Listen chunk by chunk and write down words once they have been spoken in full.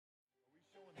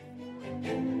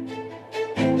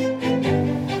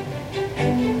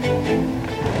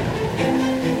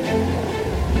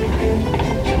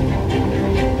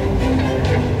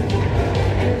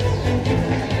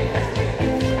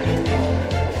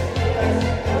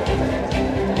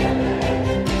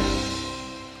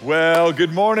Well,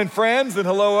 good morning, friends, and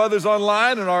hello, others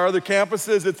online and our other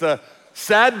campuses. It's a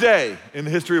sad day in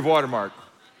the history of Watermark.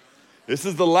 This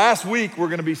is the last week we're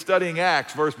going to be studying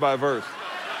Acts verse by verse.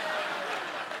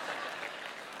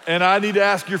 And I need to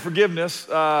ask your forgiveness.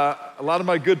 A lot of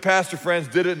my good pastor friends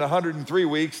did it in 103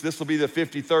 weeks. This will be the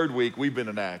 53rd week we've been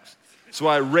in Acts. So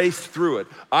I raced through it.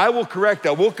 I will correct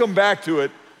that. We'll come back to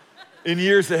it in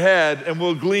years ahead, and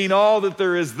we'll glean all that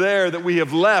there is there that we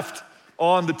have left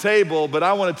on the table. But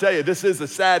I want to tell you, this is a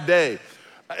sad day.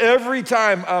 Every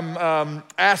time I'm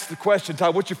asked the question,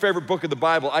 Todd, what's your favorite book of the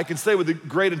Bible? I can say with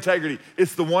great integrity,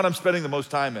 it's the one I'm spending the most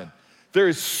time in. There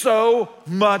is so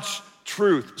much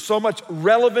truth, so much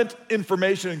relevant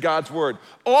information in God's word.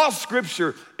 All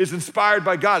scripture is inspired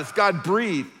by God. It's God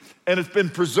breathed, and it's been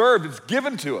preserved. It's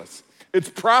given to us. It's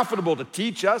profitable to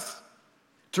teach us,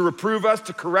 to reprove us,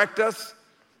 to correct us,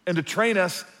 and to train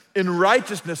us in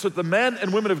righteousness so that the men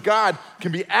and women of God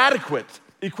can be adequate,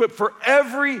 equipped for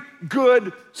every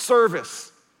good service.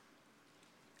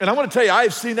 And I want to tell you,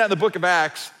 I've seen that in the book of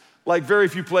Acts like very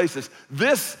few places.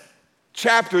 This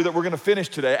chapter that we're going to finish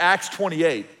today, Acts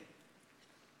 28,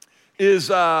 is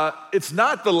it's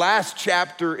not the last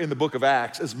chapter in the book of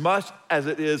Acts as much as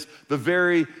it is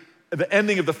the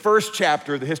ending of the first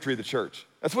chapter of the history of the church.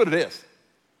 That's what it is.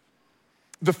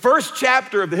 The first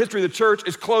chapter of the history of the church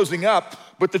is closing up,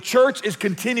 but the church is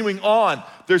continuing on.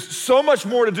 There's so much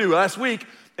more to do. Last week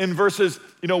in verses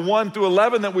 1 through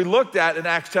 11 that we looked at in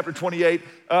Acts chapter 28,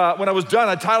 when I was done,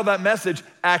 I titled that message,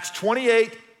 Acts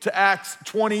 28 to Acts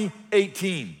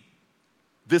 20:18.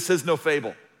 This is no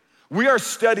fable. We are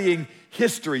studying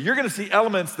history. You're gonna see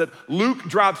elements that Luke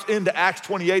drops into Acts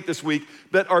 28 this week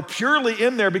that are purely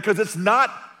in there because it's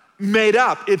not made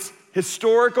up. It's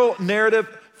historical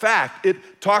narrative fact.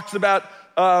 It talks about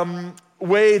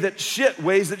ways that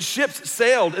ships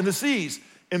sailed in the seas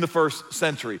in the first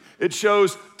century. It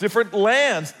shows different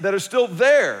lands that are still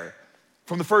there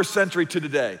from the first century to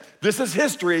today. This is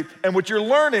history, and what you're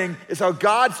learning is how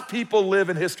God's people live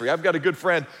in history. I've got a good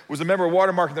friend who was a member of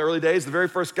Watermark in the early days, the very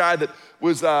first guy that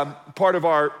was part of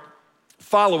our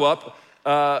follow-up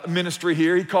ministry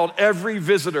here. He called every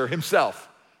visitor himself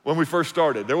when we first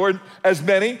started. There weren't as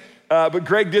many, but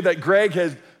Greg did that. Greg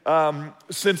has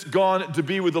since gone to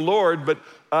be with the Lord, but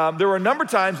there were a number of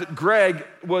times that Greg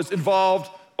was involved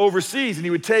overseas, and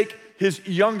he would take his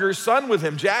younger son with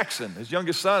him, Jackson, his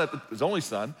youngest son, his only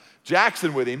son,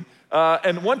 Jackson with him.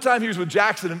 And one time he was with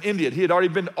Jackson in India. He had already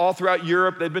been all throughout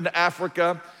Europe. They'd been to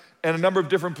Africa and a number of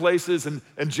different places, and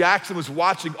Jackson was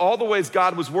watching all the ways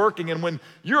God was working. And when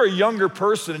you're a younger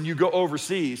person and you go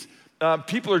overseas,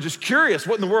 people are just curious,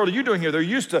 what in the world are you doing here? They're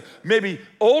used to maybe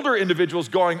older individuals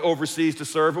going overseas to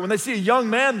serve, but when they see a young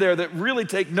man there, that really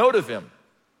take note of him.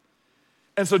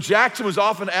 And so Jackson was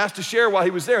often asked to share while he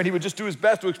was there, and he would just do his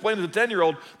best to explain to the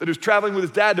 10-year-old that he was traveling with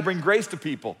his dad to bring grace to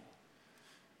people.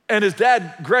 And his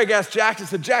dad, Greg, asked Jackson,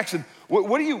 said, Jackson,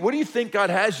 what do you think God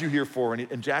has you here for?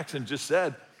 And Jackson just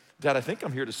said, Dad, I think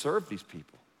I'm here to serve these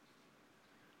people.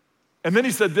 And then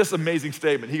he said this amazing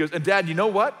statement. He goes, and Dad, you know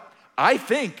what? I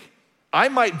think I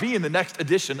might be in the next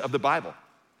edition of the Bible.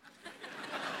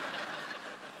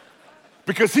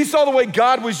 Because he saw the way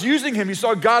God was using him. He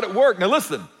saw God at work. Now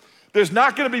listen, there's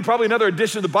not gonna be probably another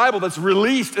edition of the Bible that's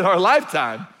released in our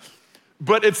lifetime,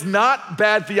 but it's not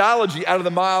bad theology out of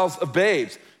the mouths of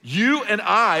babes. You and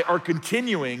I are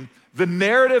continuing the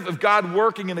narrative of God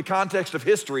working in the context of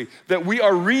history that we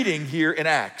are reading here in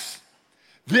Acts.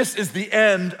 This is the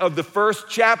end of the first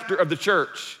chapter of the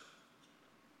church.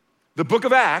 The book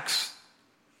of Acts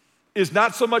is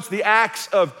not so much the Acts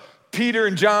of Peter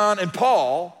and John and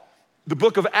Paul. The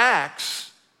book of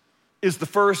Acts is the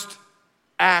first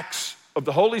acts of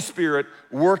the Holy Spirit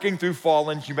working through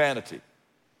fallen humanity.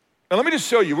 Now let me just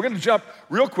show you, we're gonna jump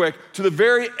real quick to the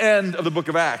very end of the book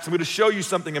of Acts. I'm gonna show you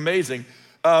something amazing.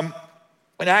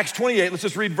 In Acts 28, let's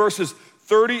just read verses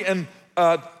 30 and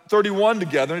 31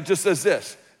 together, and it just says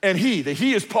this, and he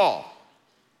is Paul.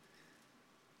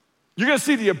 You're gonna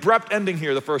see the abrupt ending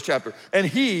here, the first chapter. And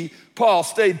he, Paul,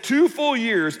 stayed 2 full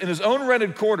years in his own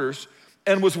rented quarters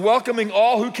and was welcoming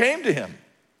all who came to him,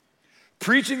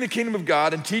 preaching the kingdom of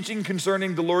God and teaching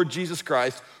concerning the Lord Jesus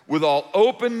Christ with all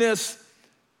openness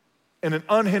in an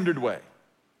unhindered way.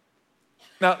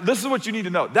 Now, this is what you need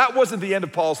to know. That wasn't the end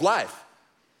of Paul's life.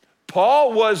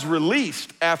 Paul was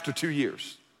released after 2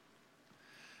 years.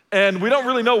 And we don't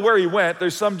really know where he went.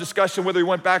 There's some discussion whether he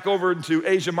went back over into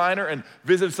Asia Minor and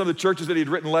visited some of the churches that he'd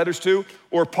written letters to.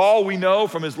 Or Paul, we know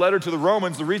from his letter to the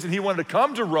Romans, the reason he wanted to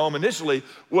come to Rome initially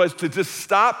was to just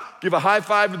stop, give a high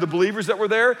five to the believers that were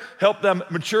there, help them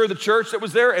mature the church that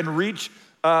was there and reach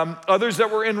others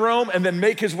that were in Rome, and then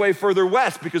make his way further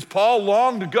west, because Paul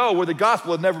longed to go where the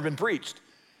gospel had never been preached.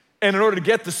 And in order to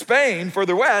get to Spain,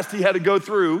 further west, he had to go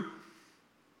through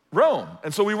Rome.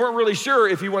 And so we weren't really sure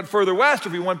if he went further west, or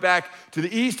if he went back to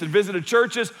the east and visited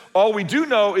churches. All we do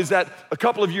know is that a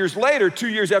couple of years later, 2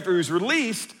 years after he was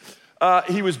released,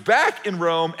 he was back in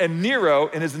Rome, and Nero,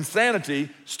 in his insanity,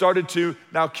 started to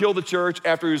now kill the church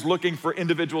after he was looking for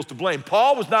individuals to blame.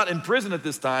 Paul was not in prison at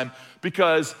this time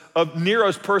because of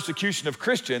Nero's persecution of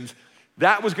Christians.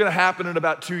 That was gonna happen in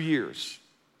about 2 years.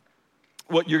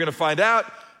 What you're gonna find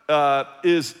out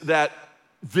is that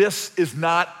this is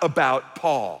not about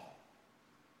Paul.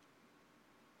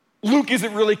 Luke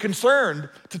isn't really concerned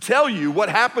to tell you what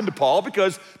happened to Paul,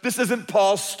 because this isn't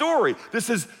Paul's story.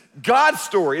 This is God's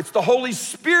story. It's the Holy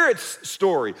Spirit's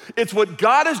story. It's what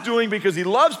God is doing because he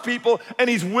loves people, and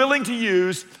he's willing to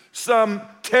use some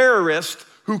terrorist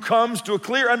who comes to a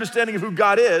clear understanding of who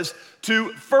God is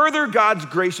to further God's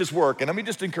gracious work. And let me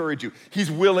just encourage you, he's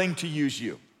willing to use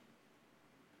you.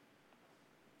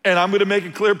 And I'm gonna make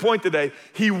a clear point today.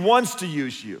 He wants to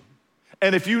use you.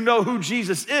 And if you know who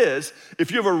Jesus is, if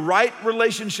you have a right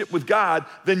relationship with God,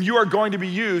 then you are going to be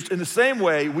used in the same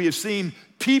way we have seen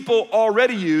people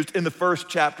already used in the first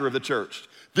chapter of the church.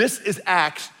 This is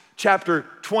Acts chapter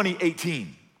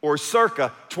 2018, or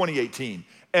circa 2018.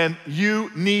 And you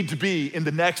need to be in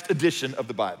the next edition of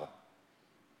the Bible.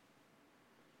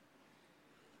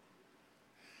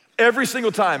 Every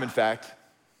single time, in fact,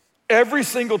 every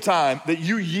single time that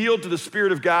you yield to the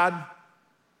Spirit of God,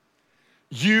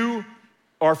 you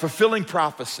are fulfilling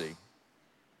prophecy,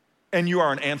 and you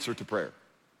are an answer to prayer.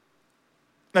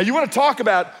 Now, you want to talk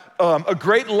about a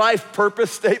great life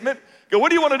purpose statement? Go, what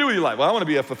do you want to do with your life? Well, I want to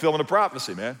be a fulfillment of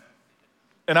prophecy, man.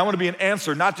 And I want to be an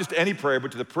answer not just to any prayer,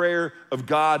 but to the prayer of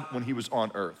God when he was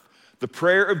on earth. The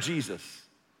prayer of Jesus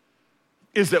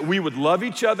is that we would love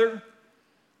each other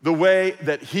the way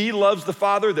that he loves the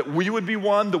Father, that we would be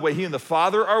one the way he and the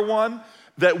Father are one,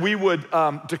 that we would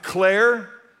declare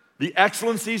the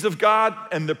excellencies of God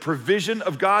and the provision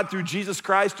of God through Jesus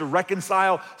Christ to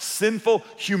reconcile sinful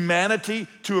humanity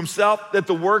to himself, that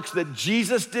the works that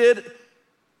Jesus did,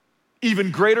 even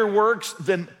greater works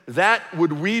than that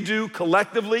would we do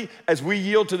collectively as we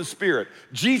yield to the Spirit.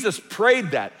 Jesus prayed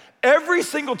that. Every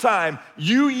single time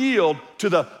you yield to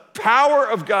the power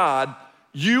of God,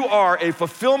 you are a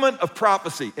fulfillment of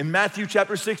prophecy. In Matthew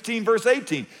chapter 16, verse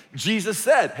 18, Jesus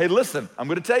said, hey, listen, I'm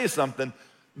gonna tell you something.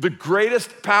 The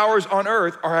greatest powers on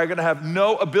earth are gonna have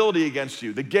no ability against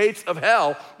you. The gates of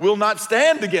hell will not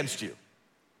stand against you.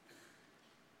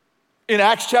 In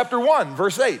Acts chapter 1,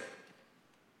 verse 8,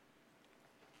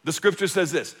 the scripture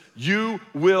says this: you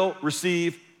will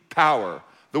receive power.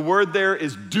 The word there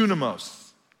is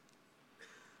dunamos.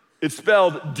 It's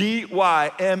spelled D-Y-M-A-S-I-S.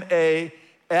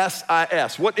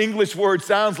 What English word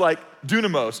sounds like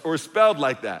dunamos or is spelled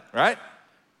like that, right?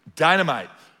 Dynamite.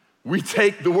 We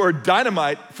take the word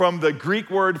dynamite from the Greek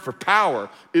word for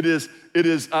power. It is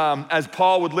as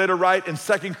Paul would later write in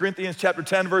 2 Corinthians chapter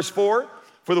 10, verse 4,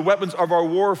 for the weapons of our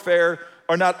warfare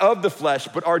are not of the flesh,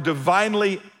 but are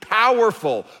divinely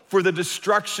powerful for the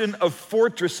destruction of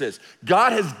fortresses.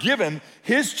 God has given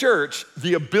his church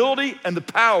the ability and the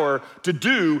power to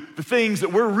do the things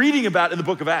that we're reading about in the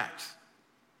book of Acts.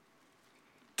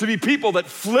 To be people that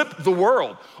flip the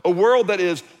world, a world that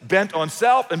is bent on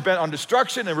self and bent on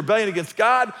destruction and rebellion against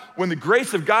God. When the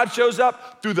grace of God shows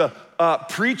up through the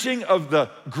preaching of the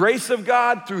grace of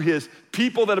God, through his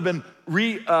people that have been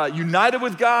reunited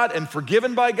with God and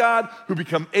forgiven by God, who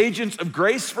become agents of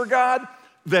grace for God,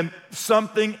 then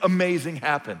something amazing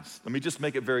happens. Let me just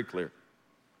make it very clear.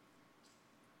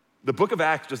 The book of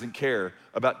Acts doesn't care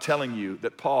about telling you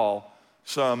that Paul,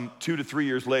 some 2 to 3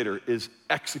 years later, is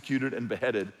executed and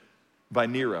beheaded by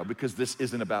Nero, because this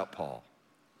isn't about Paul.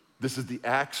 This is the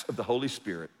acts of the Holy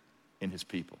Spirit in his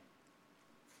people.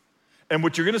 And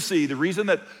what you're gonna see, the reason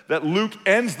that Luke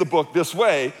ends the book this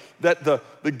way, that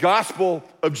the gospel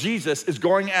of Jesus is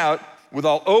going out with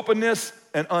all openness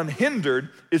and unhindered,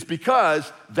 is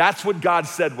because that's what God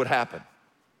said would happen.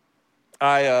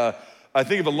 I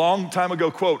think of a long time ago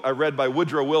quote I read by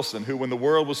Woodrow Wilson, who, when the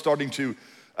world was starting to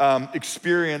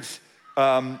experience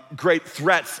great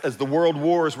threats as the world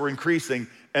wars were increasing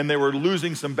and they were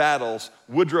losing some battles,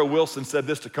 Woodrow Wilson said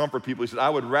this to comfort people. He said, I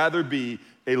would rather be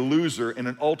a loser in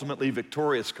an ultimately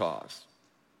victorious cause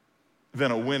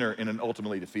than a winner in an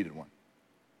ultimately defeated one.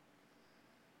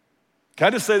 Can I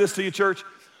just say this to you, church?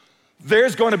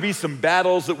 There's going to be some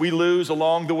battles that we lose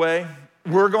along the way.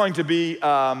 We're going to be,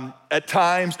 at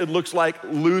times, it looks like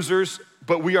losers,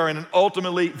 but we are in an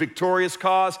ultimately victorious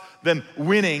cause than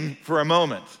winning for a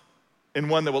moment in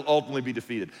one that will ultimately be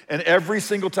defeated. And every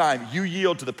single time you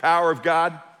yield to the power of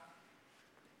God,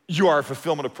 you are a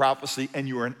fulfillment of prophecy and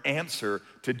you are an answer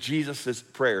to Jesus'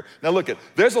 prayer. Now look,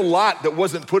 there's a lot that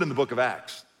wasn't put in the book of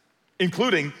Acts,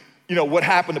 including, what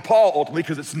happened to Paul ultimately,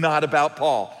 because it's not about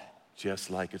Paul, just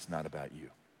like it's not about you.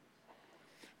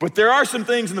 But there are some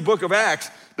things in the book of Acts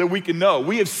that we can know.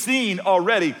 We have seen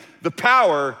already the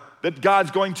power that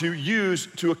God's going to use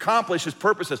to accomplish his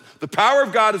purposes. The power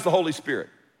of God is the Holy Spirit.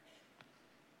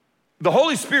 The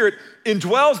Holy Spirit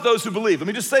indwells those who believe. Let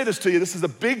me just say this to you. This is a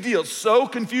big deal. It's so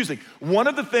confusing. One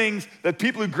of the things that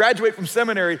people who graduate from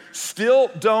seminary still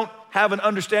don't have an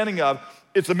understanding of,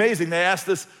 it's amazing. They asked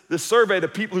this survey to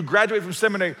people who graduate from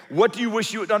seminary, what do you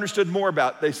wish you had understood more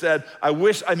about? They said, I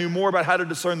wish I knew more about how to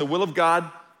discern the will of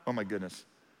God. Oh my goodness.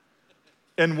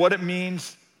 And what it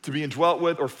means to be indwelt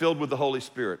with or filled with the Holy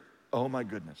Spirit. Oh my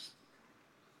goodness.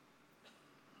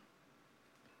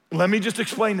 Let me just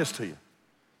explain this to you.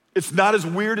 It's not as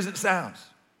weird as it sounds.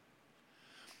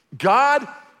 God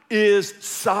is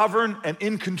sovereign and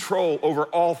in control over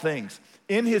all things.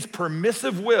 In his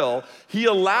permissive will, he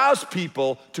allows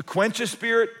people to quench his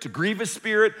spirit, to grieve his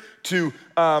spirit, to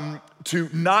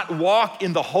not walk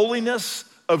in the holiness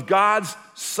of God's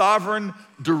sovereign,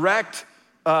 direct,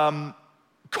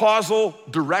 causal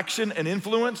direction and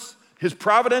influence. His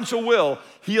providential will,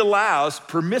 he allows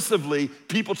permissively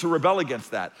people to rebel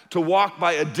against that, to walk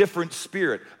by a different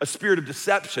spirit, a spirit of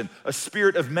deception, a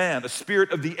spirit of man, a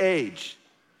spirit of the age.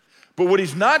 But what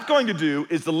he's not going to do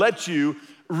is to let you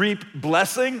reap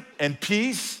blessing and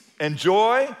peace and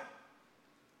joy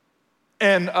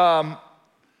and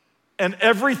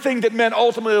everything that men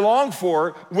ultimately long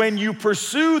for when you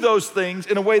pursue those things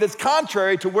in a way that's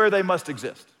contrary to where they must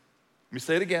exist. Let me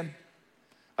say it again.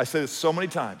 I say this so many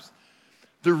times.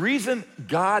 The reason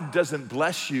God doesn't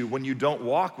bless you when you don't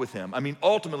walk with him,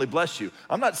 ultimately bless you.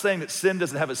 I'm not saying that sin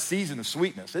doesn't have a season of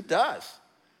sweetness. It does.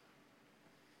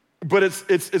 But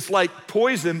it's like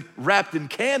poison wrapped in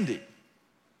candy.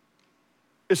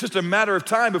 It's just a matter of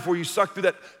time before you suck through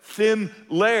that thin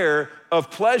layer of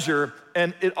pleasure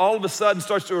and it all of a sudden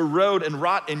starts to erode and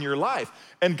rot in your life.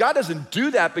 And God doesn't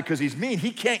do that because he's mean.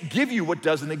 He can't give you what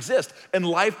doesn't exist. And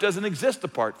life doesn't exist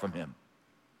apart from him.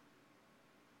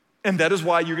 And that is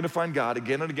why you're going to find God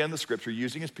again and again in the scripture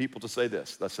using his people to say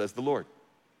this, thus says the Lord.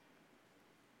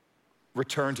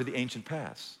 Return to the ancient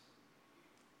paths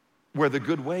where the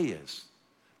good way is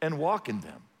and walk in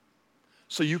them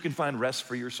so you can find rest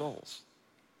for your souls.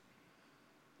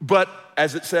 But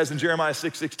as it says in Jeremiah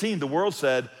 6:16, the world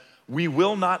said, we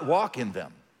will not walk in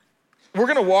them. We're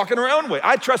gonna walk in our own way.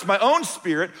 I trust my own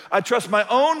spirit. I trust my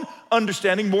own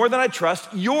understanding more than I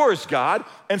trust yours, God.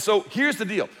 And so here's the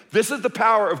deal. This is the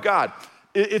power of God.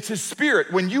 It's his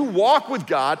spirit. When you walk with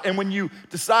God and when you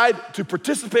decide to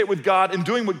participate with God in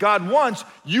doing what God wants,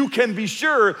 you can be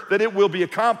sure that it will be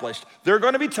accomplished. There are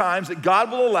gonna be times that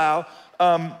God will allow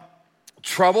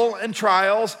trouble and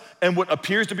trials and what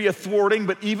appears to be a thwarting,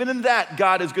 but even in that,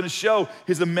 God is gonna show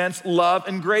his immense love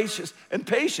and gracious and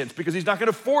patience because he's not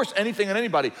gonna force anything on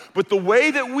anybody. But the way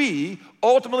that we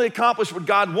ultimately accomplish what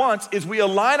God wants is we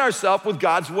align ourselves with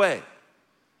God's way.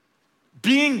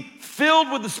 Being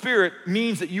filled with the Spirit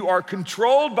means that you are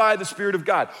controlled by the Spirit of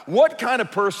God. What kind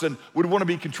of person would want to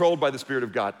be controlled by the Spirit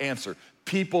of God? Answer,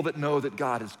 people that know that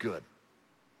God is good.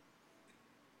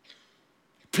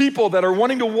 People that are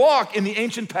wanting to walk in the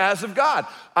ancient paths of God.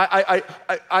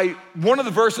 One of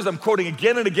the verses I'm quoting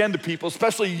again and again to people,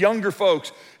 especially younger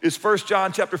folks, is 1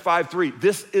 John chapter 5:3.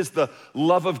 This is the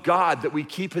love of God, that we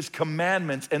keep his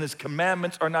commandments, and his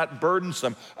commandments are not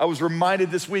burdensome. I was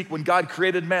reminded this week when God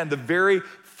created man, the very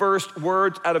first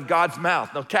words out of God's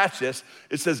mouth. Now catch this.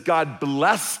 It says God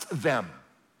blessed them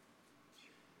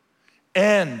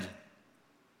and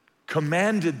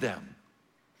commanded them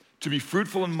to be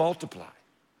fruitful and multiply,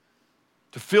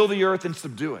 to fill the earth and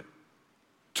subdue it,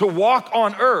 to walk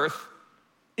on earth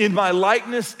in my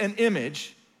likeness and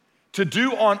image, to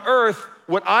do on earth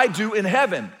what I do in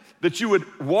heaven, that you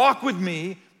would walk with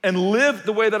me and live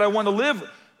the way that I want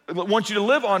you to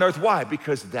live on earth. Why?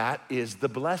 Because that is the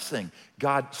blessing.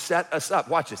 God set us up.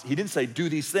 Watch this. He didn't say, do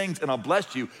these things and I'll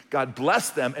bless you. God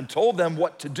blessed them and told them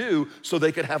what to do so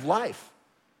they could have life.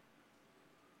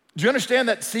 Do you understand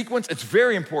that sequence? It's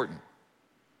very important.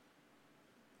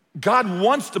 God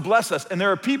wants to bless us, and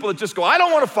there are people that just go, I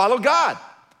don't want to follow God.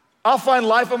 I'll find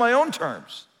life on my own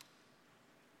terms.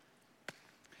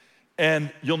 And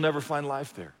you'll never find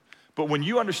life there. But when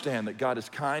you understand that God is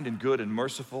kind and good and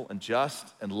merciful and just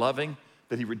and loving,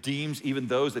 that he redeems even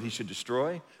those that he should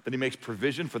destroy, that he makes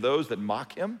provision for those that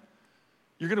mock him,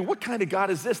 you're gonna, what kind of God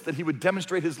is this that he would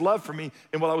demonstrate his love for me,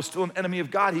 and while I was still an enemy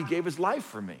of God, he gave his life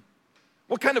for me?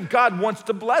 What kind of God wants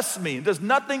to bless me and does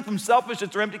nothing from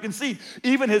selfishness or empty conceit,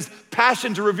 even his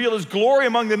passion to reveal his glory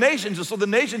among the nations, and so the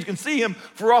nations can see him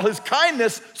for all his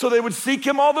kindness, so they would seek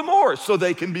him all the more, so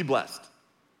they can be blessed.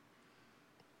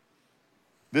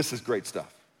 This is great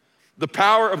stuff. The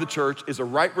power of the church is a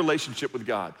right relationship with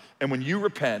God. And when you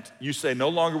repent, you say, no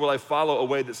longer will I follow a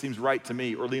way that seems right to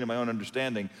me or lean on my own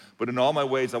understanding, but in all my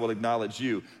ways I will acknowledge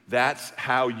you. That's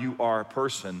how you are a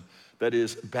person that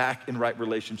is back in right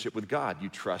relationship with God. You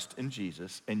trust in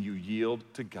Jesus and you yield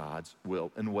to God's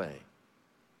will and way.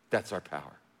 That's our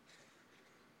power.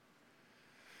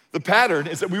 The pattern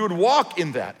is that we would walk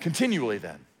in that continually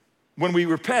then. When we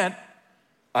repent,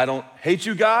 I don't hate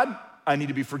you, God. I need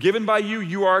to be forgiven by you.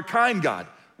 You are a kind God.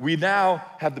 We now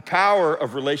have the power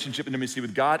of relationship and intimacy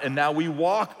with God, and now we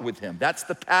walk with him. That's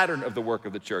the pattern of the work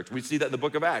of the church. We see that in the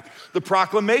book of Acts. The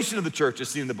proclamation of the church is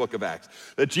seen in the book of Acts,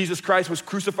 that Jesus Christ was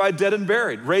crucified, dead, and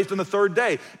buried, raised on the third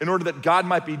day, in order that God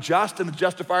might be just and the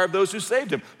justifier of those who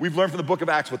saved him. We've learned from the book of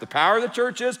Acts what the power of the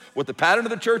church is, what the pattern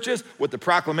of the church is, what the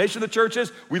proclamation of the church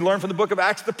is. We learn from the book of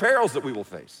Acts the perils that we will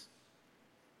face.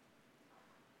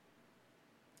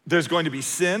 There's going to be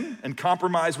sin and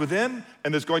compromise within,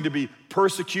 and there's going to be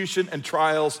persecution and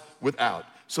trials without.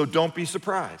 So don't be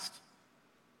surprised,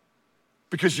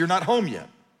 because you're not home yet.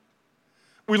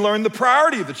 We learn the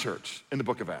priority of the church in the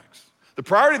book of Acts. The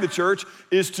priority of the church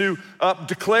is to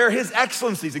declare his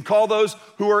excellencies and call those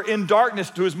who are in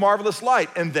darkness to his marvelous light,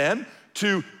 and then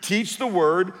to teach the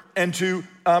word and to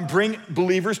bring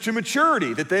believers to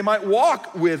maturity, that they might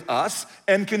walk with us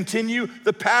and continue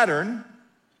the pattern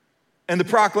and the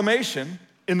proclamation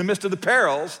in the midst of the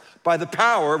perils by the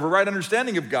power of a right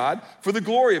understanding of God for the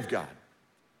glory of God.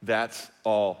 That's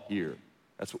all here.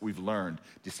 That's what we've learned. Do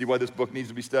you see why this book needs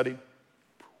to be studied?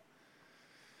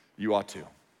 You ought to.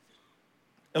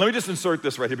 And let me just insert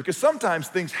this right here, because sometimes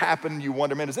things happen and you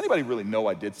wonder, man, does anybody really know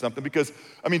I did something? Because,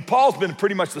 Paul's been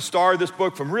pretty much the star of this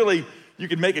book from really, you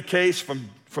could make a case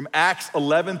from Acts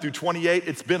 11 through 28.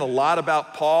 It's been a lot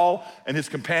about Paul and his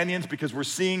companions, because we're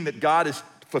seeing that God is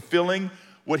fulfilling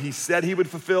what he said he would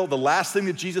fulfill, the last thing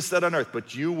that Jesus said on earth.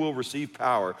 But you will receive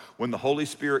power when the Holy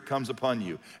Spirit comes upon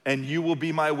you, and you will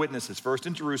be my witnesses, first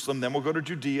in Jerusalem, then we'll go to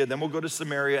Judea, then we'll go to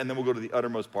Samaria, and then we'll go to the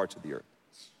uttermost parts of the earth.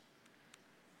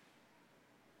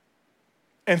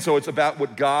 And so it's about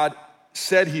what God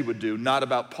said he would do, not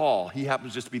about Paul. He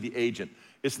happens just to be the agent.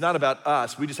 It's not about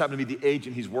us. We just happen to be the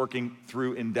agent he's working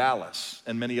through in Dallas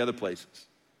and many other places.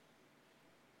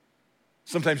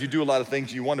 Sometimes you do a lot of things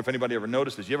and you wonder if anybody ever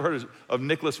notices. You ever heard of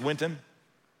Nicholas Winton?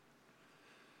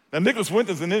 Now, Nicholas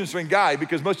Winton's an interesting guy,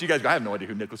 because most of you guys go, I have no idea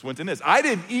who Nicholas Winton is. I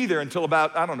didn't either until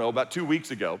about 2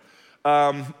 weeks ago.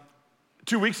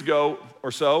 2 weeks ago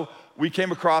or so, we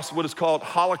came across what is called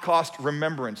Holocaust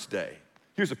Remembrance Day.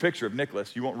 Here's a picture of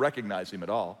Nicholas. You won't recognize him at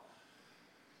all.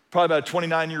 Probably about a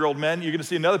 29-year-old man. You're gonna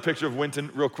see another picture of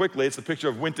Winton real quickly. It's a picture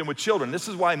of Winton with children. This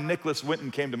is why Nicholas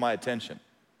Winton came to my attention.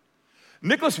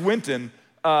 Nicholas Winton,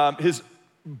 his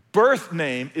birth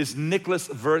name is Nicholas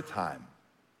Wertheim.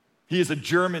 He is a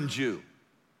German Jew.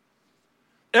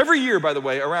 Every year, by the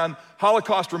way, around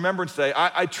Holocaust Remembrance Day,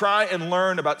 I try and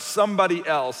learn about somebody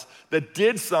else that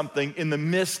did something in the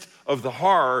midst of the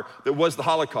horror that was the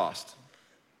Holocaust.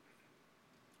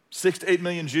 6 to 8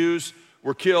 million Jews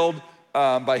were killed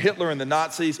by Hitler and the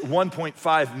Nazis,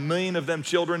 1.5 million of them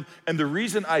children. And the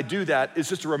reason I do that is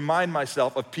just to remind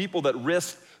myself of people that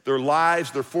risked their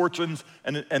lives, their fortunes,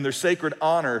 and their sacred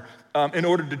honor in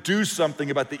order to do something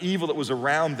about the evil that was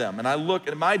around them. And I look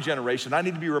at my generation, I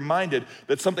need to be reminded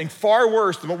that something far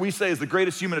worse than what we say is the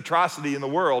greatest human atrocity in the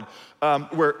world,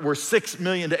 where 6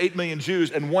 million to 8 million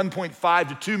Jews and 1.5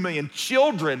 to 2 million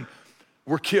children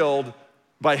were killed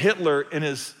by Hitler in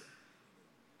his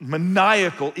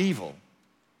maniacal evil.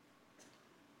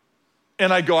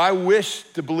 And I go, I wish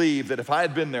to believe that if I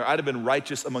had been there, I'd have been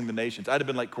righteous among the nations. I'd have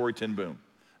been like Corrie ten Boom.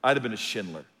 I'd have been a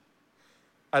Schindler.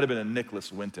 I'd have been a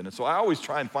Nicholas Winton. And so I always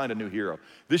try and find a new hero.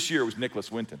 This year it was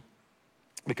Nicholas Winton.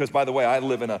 Because, by the way, I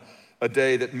live in a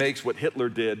day that makes what Hitler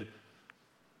did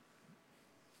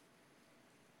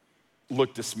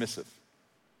look dismissive.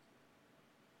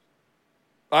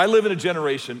 I live in a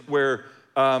generation where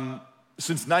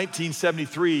since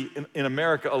 1973 in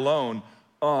America alone,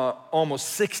 almost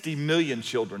 60 million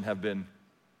children have been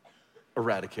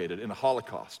eradicated in a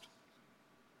Holocaust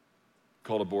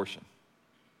called abortion.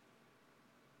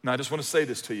 Now, I just want to say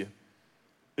this to you.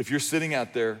 If you're sitting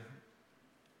out there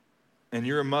and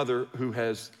you're a mother who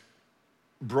has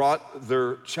brought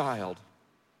their child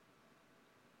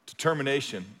to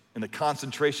termination in a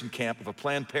concentration camp of a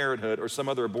Planned Parenthood or some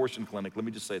other abortion clinic, let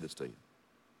me just say this to you.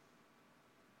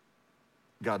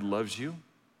 God loves you.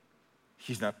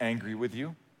 He's not angry with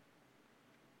you.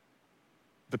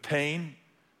 The pain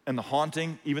and the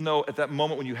haunting, even though at that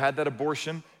moment when you had that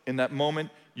abortion, in that moment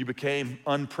you became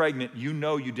unpregnant, you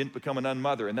know you didn't become an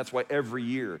unmother. And that's why every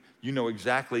year you know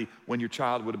exactly when your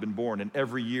child would have been born. And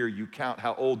every year you count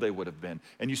how old they would have been.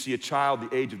 And you see a child,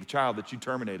 the age of the child that you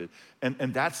terminated.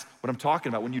 And that's what I'm talking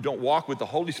about. When you don't walk with the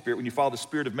Holy Spirit, when you follow the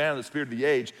spirit of man and the spirit of the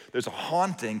age, there's a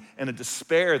haunting and a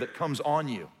despair that comes on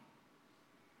you.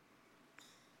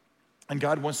 And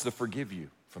God wants to forgive you,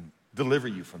 deliver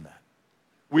you from that.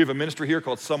 We have a ministry here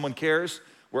called Someone Cares,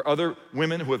 where other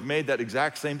women who have made that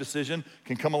exact same decision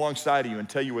can come alongside of you and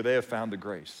tell you where they have found the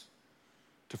grace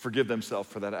to forgive themselves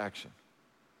for that action.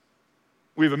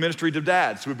 We have a ministry to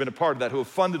dads who have been a part of that, who have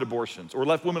funded abortions or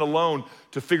left women alone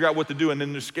to figure out what to do and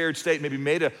in their scared state maybe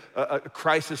made a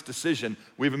crisis decision.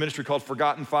 We have a ministry called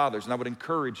Forgotten Fathers, and I would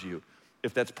encourage you,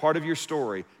 if that's part of your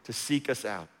story, to seek us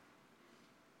out.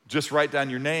 Just write down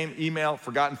your name, email,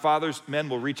 Forgotten Fathers. Men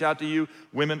will reach out to you.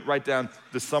 Women, write down,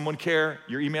 does someone care,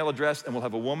 your email address, and we'll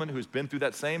have a woman who's been through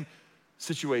that same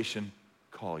situation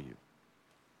call you.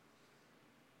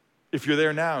 If you're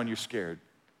there now and you're scared,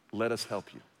 let us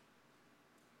help you.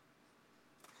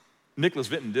 Nicholas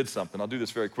Vinton did something. I'll do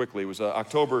this very quickly. It was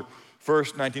October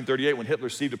 1st, 1938, when Hitler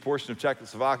seized a portion of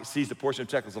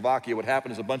Czechoslovakia. What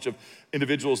happened is a bunch of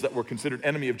individuals that were considered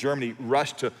enemy of Germany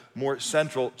rushed to more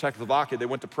central Czechoslovakia. They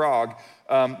went to Prague.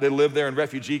 They lived there in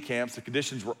refugee camps. The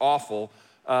conditions were awful.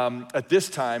 At this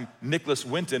time, Nicholas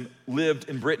Winton lived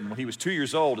in Britain. When he was 2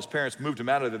 years old, his parents moved him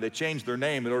out of there. They changed their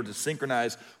name in order to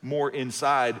synchronize more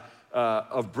inside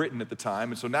of Britain at the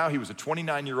time. And so now he was a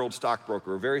 29-year-old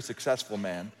stockbroker, a very successful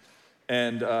man,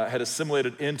 and had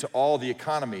assimilated into all the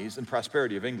economies and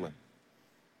prosperity of England.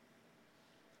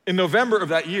 In November of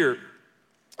that year,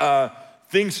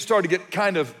 things started to get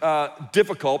kind of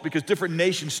difficult because different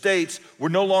nation states were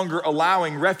no longer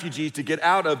allowing refugees to get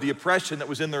out of the oppression that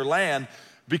was in their land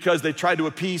because they tried to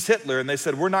appease Hitler. And they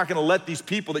said, we're not gonna let these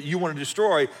people that you want to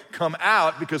destroy come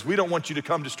out because we don't want you to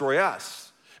come destroy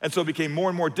us. And so it became more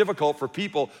and more difficult for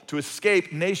people to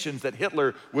escape nations that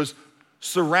Hitler was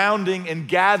surrounding and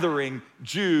gathering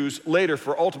Jews later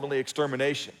for ultimately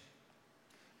extermination.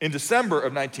 In December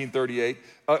of 1938,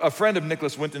 a friend of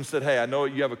Nicholas Winton said, hey, I know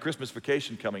you have a Christmas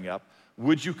vacation coming up.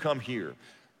 Would you come here?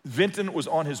 Vinton was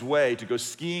on his way to go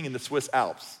skiing in the Swiss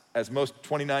Alps, as most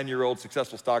 29-year-old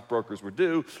successful stockbrokers would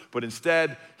do, but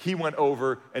instead he went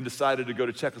over and decided to go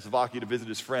to Czechoslovakia to visit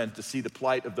his friends to see the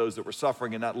plight of those that were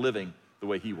suffering and not living the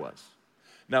way he was.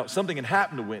 Now, something had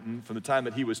happened to Winton from the time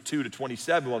that he was 2 to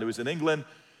 27 while he was in England.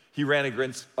 He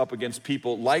ran up against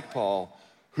people like Paul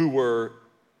who were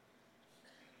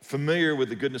familiar with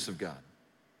the goodness of God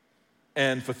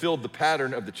and fulfilled the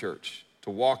pattern of the church to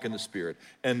walk in the Spirit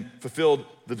and fulfilled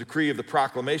the decree of the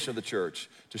proclamation of the church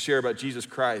to share about Jesus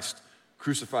Christ,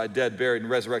 crucified, dead, buried,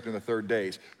 and resurrected on the third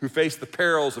days, who faced the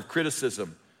perils of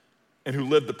criticism and who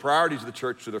lived the priorities of the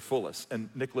church to their fullest. And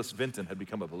Nicholas Vinton had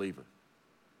become a believer.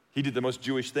 He did the most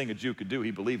Jewish thing a Jew could do.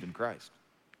 He believed in Christ.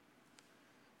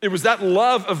 It was that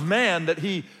love of man that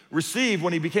he received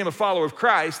when he became a follower of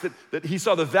Christ, that he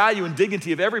saw the value and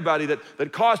dignity of everybody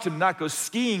that caused him to not go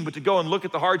skiing, but to go and look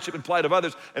at the hardship and plight of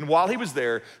others. And while he was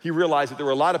there, he realized that there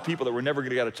were a lot of people that were never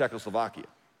going to get out of Czechoslovakia.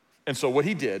 And so what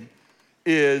he did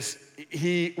is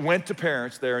he went to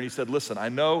parents there and he said, listen, I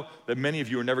know that many of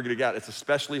you are never going to get out. It's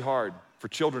especially hard for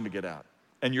children to get out.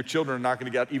 And your children are not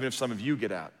going to get out even if some of you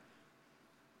get out.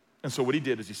 And so what he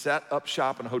did is he sat up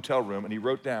shop in a hotel room and he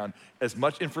wrote down as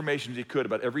much information as he could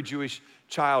about every Jewish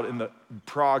child in the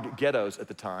Prague ghettos at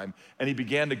the time. And he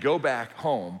began to go back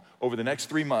home over the next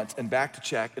 3 months and back to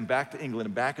Czech and back to England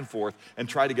and back and forth and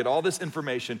try to get all this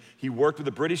information. He worked with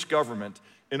the British government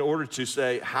in order to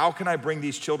say, how can I bring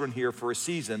these children here for a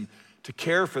season to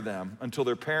care for them until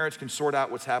their parents can sort out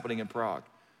what's happening in Prague?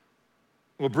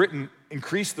 Well, Britain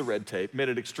increased the red tape, made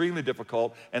it extremely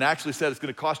difficult, and actually said it's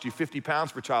going to cost you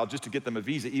 £50 per child just to get them a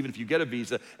visa, even if you get a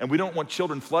visa, and we don't want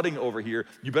children flooding over here.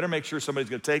 You better make sure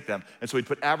somebody's going to take them. And so he'd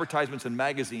put advertisements in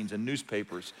magazines and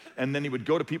newspapers, and then he would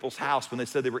go to people's house when they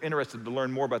said they were interested to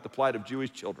learn more about the plight of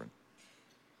Jewish children.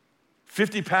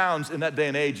 £50 in that day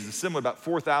and age is similar about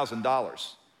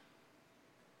 $4,000.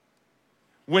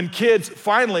 When kids,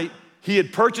 finally, he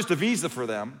had purchased a visa for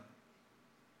them,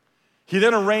 He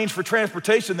then arranged for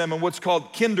transportation of them in what's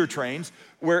called kinder trains,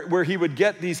 where he would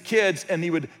get these kids and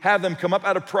he would have them come up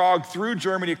out of Prague, through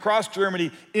Germany, across Germany,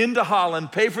 into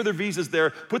Holland, pay for their visas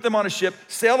there, put them on a ship,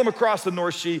 sail them across the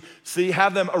North Sea,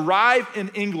 have them arrive in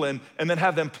England, and then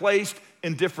have them placed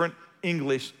in different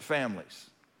English families.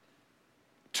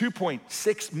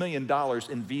 $2.6 million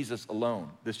in visas alone,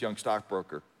 this young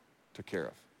stockbroker took care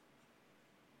of.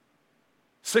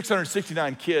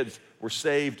 669 kids were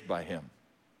saved by him.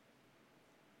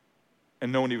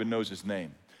 And no one even knows his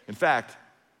name. In fact,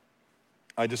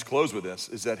 I just close with this,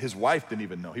 is that his wife didn't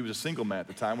even know. He was a single man at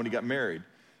the time when he got married.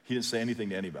 He didn't say anything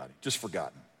to anybody, just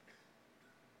forgotten.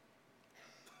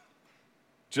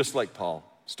 Just like Paul,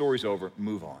 story's over,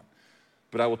 move on.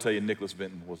 But I will tell you, Nicholas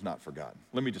Vinton was not forgotten.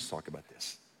 Let me just talk about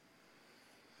this.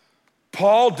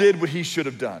 Paul did what he should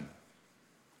have done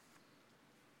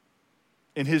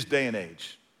in his day and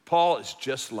age. Paul is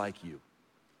just like you.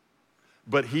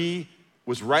 But he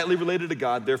was rightly related to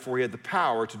God, therefore he had the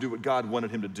power to do what God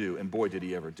wanted him to do, and boy, did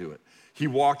he ever do it. He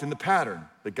walked in the pattern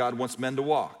that God wants men to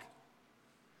walk.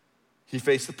 He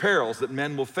faced the perils that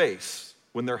men will face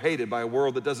when they're hated by a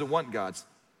world that doesn't want God's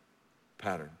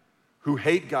pattern, who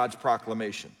hate God's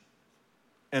proclamation,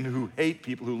 and who hate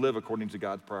people who live according to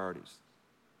God's priorities.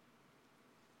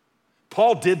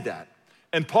 Paul did that.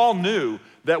 And Paul knew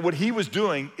that what he was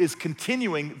doing is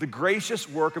continuing the gracious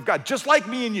work of God, just like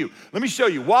me and you. Let me show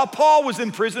you. While Paul was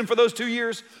in prison for those 2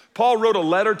 years, Paul wrote a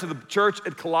letter to the church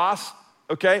at Colossus,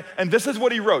 okay? And this is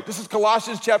what he wrote. This is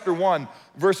Colossians chapter 1,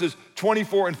 verses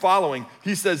 24 and following.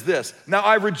 He says this, "Now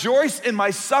I rejoice in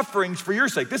my sufferings for your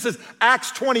sake." This is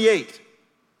Acts 28,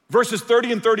 verses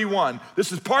 30 and 31.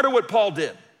 This is part of what Paul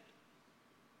did.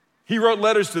 He wrote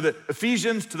letters to the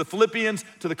Ephesians, to the Philippians,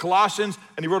 to the Colossians,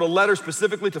 and he wrote a letter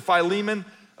specifically to Philemon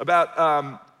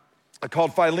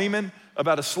called Philemon,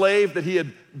 about a slave that he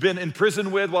had been in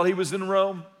prison with while he was in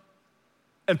Rome.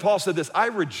 And Paul said this, "I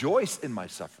rejoice in my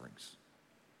sufferings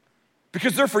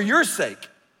because they're for your sake.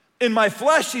 In my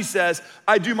flesh," he says,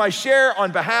 "I do my share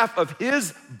on behalf of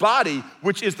his body,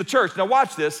 which is the church." Now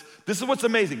watch this. This is what's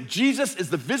amazing. Jesus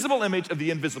is the visible image of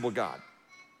the invisible God.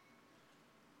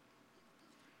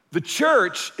 The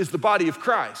church is the body of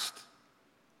Christ,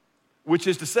 which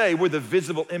is to say, we're the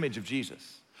visible image of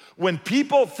Jesus. When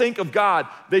people think of God,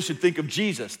 they should think of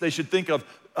Jesus. They should think of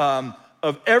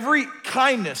every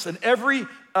kindness and every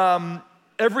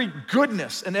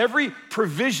goodness and every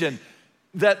provision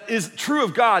that is true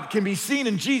of God can be seen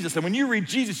in Jesus. And when you read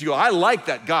Jesus, you go, "I like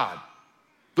that God."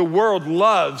 The world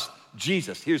loves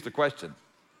Jesus. Here's the question.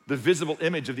 The visible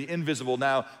image of the invisible,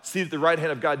 now seated at the right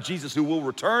hand of God, Jesus, who will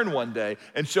return one day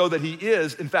and show that he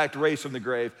is, in fact, raised from the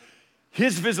grave.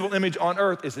 His visible image on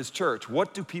earth is his church.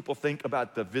 What do people think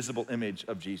about the visible image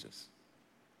of Jesus?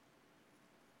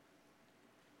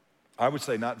 I would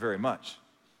say not very much.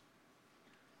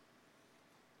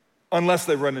 Unless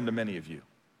they run into many of you.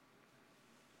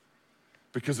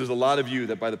 Because there's a lot of you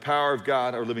that by the power of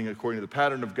God are living according to the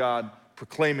pattern of God,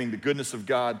 proclaiming the goodness of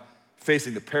God,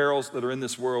 facing the perils that are in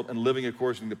this world, and living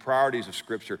according to the priorities of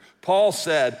Scripture. Paul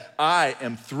said, "I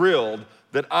am thrilled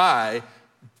that I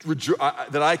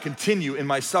continue in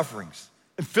my sufferings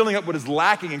and filling up what is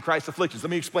lacking in Christ's afflictions."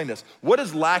 Let me explain this. What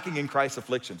is lacking in Christ's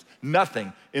afflictions?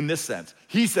 Nothing in this sense.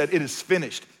 He said, "It is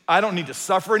finished. I don't need to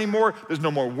suffer anymore. There's no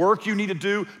more work you need to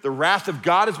do. The wrath of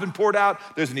God has been poured out.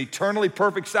 There's an eternally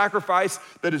perfect sacrifice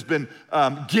that has been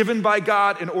given by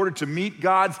God in order to meet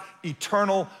God's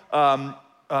eternal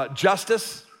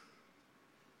justice."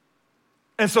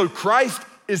 And so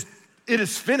it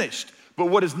is finished. But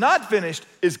what is not finished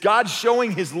is God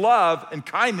showing his love and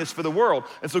kindness for the world.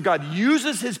 And so God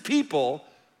uses his people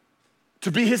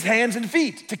to be his hands and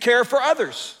feet, to care for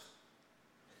others.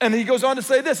 And he goes on to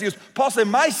say this. He goes, Paul said,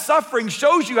 "My suffering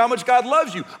shows you how much God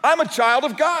loves you. I'm a child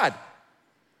of God.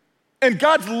 And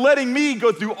God's letting me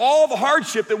go through all the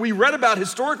hardship that we read about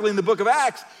historically in the book of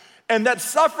Acts. And that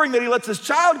suffering that he lets his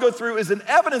child go through is an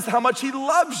evidence how much he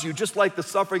loves you, just like the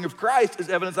suffering of Christ is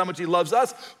evidence how much he loves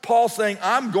us." Paul's saying,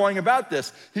 "I'm going about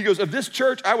this." He goes, "Of this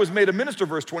church I was made a minister,"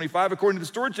 verse 25, "according to the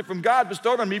stewardship from God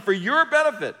bestowed on me for your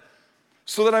benefit,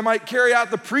 so that I might carry out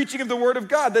the preaching of the word of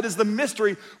God. That is the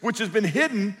mystery which has been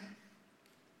hidden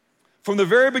from the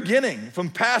very beginning, from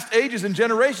past ages and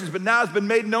generations, but now has been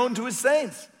made known to his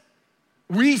saints."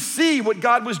 We see what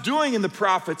God was doing in the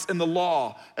prophets and the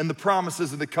law and the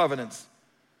promises and the covenants.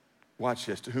 Watch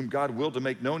this. "To whom God willed to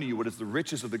make known to you what is the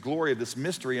riches of the glory of this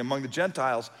mystery among the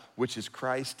Gentiles, which is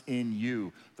Christ in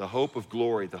you." The hope of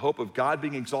glory, the hope of God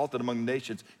being exalted among the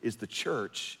nations is the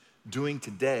church doing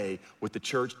today what the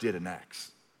church did in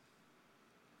Acts.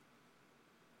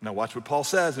 Now watch what Paul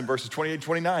says in verses 28 and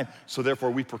 29. So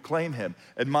therefore we proclaim him,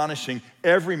 admonishing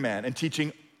every man and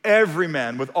teaching every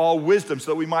man with all wisdom so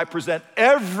that we might present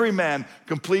every man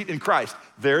complete in Christ.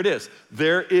 There it is.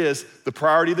 There is the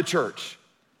priority of the church,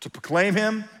 to proclaim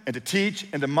him and to teach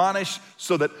and admonish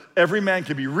so that every man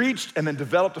can be reached and then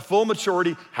develop to full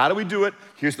maturity. How do we do it?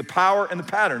 Here's the power and the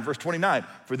pattern. Verse 29,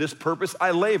 for this purpose I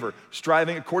labor,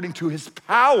 striving according to his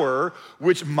power,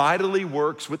 which mightily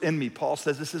works within me. Paul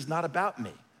says this is not about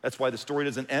me. That's why the story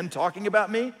doesn't end talking about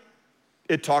me.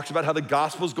 It talks about how the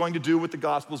gospel is going to do what the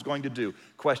gospel is going to do.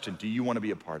 Question, do you want to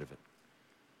be a part of it?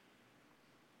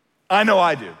 I know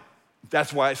I do.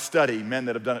 That's why I study men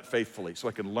that have done it faithfully, so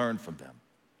I can learn from them.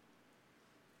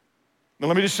 Now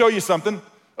let me just show you something,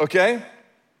 okay?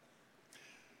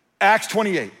 Acts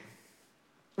 28.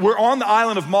 We're on the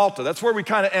island of Malta. That's where we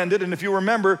kind of ended. And if you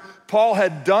remember, Paul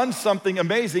had done something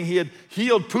amazing. He had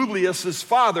healed Publius'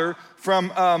 father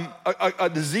from a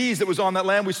disease that was on that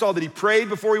land. We saw that he prayed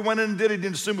before he went in and did it. He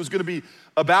didn't assume it was going to be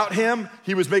about him.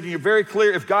 He was making it very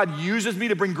clear, if God uses me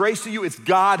to bring grace to you, it's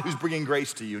God who's bringing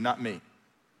grace to you, not me.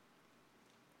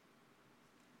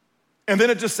 And then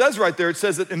it just says right there, it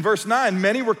says that in verse 9,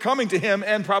 many were coming to him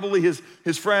and probably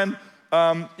his friend,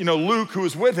 Luke, who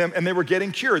was with him, and they were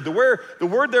getting cured. The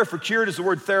word there for cured is the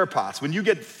word therapos. When you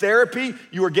get therapy,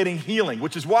 you are getting healing,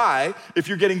 which is why if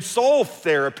you're getting soul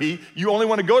therapy, you only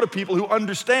want to go to people who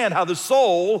understand how the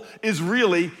soul is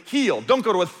really healed. Don't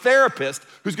go to a therapist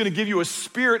who's going to give you a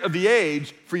spirit of the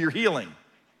age for your healing.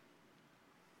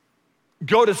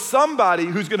 Go to somebody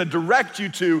who's going to direct you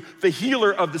to the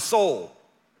healer of the soul.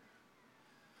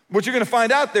 What you're going to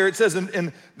find out there, it says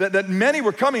that many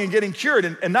were coming and getting cured,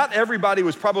 and not everybody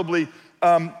was probably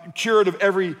cured of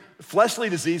every fleshly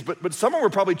disease, but some were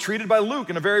probably treated by Luke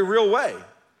in a very real way.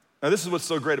 Now, this is what's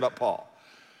so great about Paul.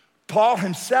 Paul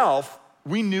himself,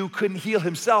 we knew, couldn't heal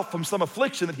himself from some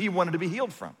affliction that he wanted to be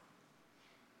healed from.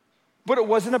 But it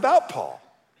wasn't about Paul.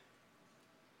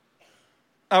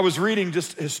 I was reading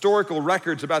just historical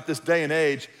records about this day and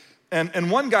age, and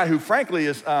one guy who frankly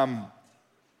is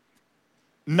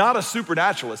not a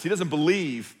supernaturalist, he doesn't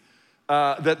believe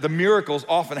that the miracles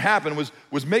often happen,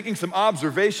 was making some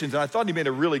observations, and I thought he made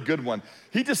a really good one.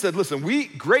 He just said, listen, we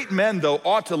great men, though,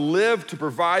 ought to live to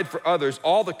provide for others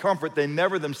all the comfort they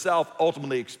never themselves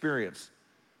ultimately experience.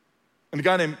 And a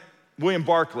guy named William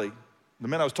Barclay, the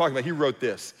man I was talking about, he wrote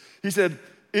this. He said,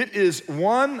 it is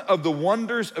one of the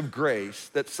wonders of grace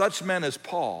that such men as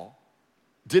Paul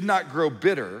did not grow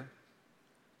bitter,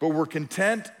 but were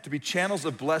content to be channels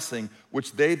of blessing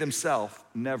which they themselves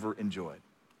never enjoyed.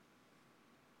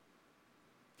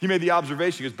 He made the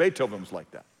observation because Beethoven was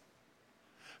like that.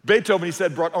 Beethoven, he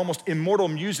said, brought almost immortal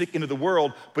music into the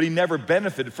world, but he never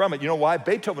benefited from it. You know why?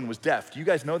 Beethoven was deaf. Do you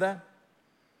guys know that?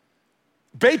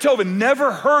 Beethoven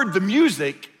never heard the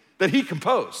music that he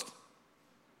composed.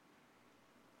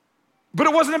 But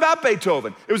it wasn't about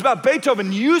Beethoven. It was about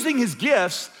Beethoven using his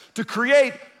gifts to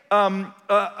create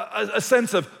a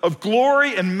sense of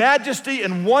glory and majesty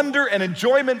and wonder and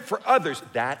enjoyment for others.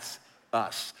 That's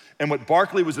us. And what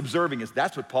Barclay was observing is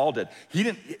that's what Paul did. He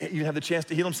didn't have the chance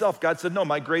to heal himself. God said, no,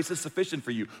 my grace is sufficient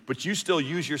for you, but you still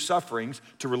use your sufferings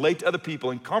to relate to other people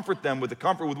and comfort them with the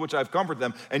comfort with which I've comforted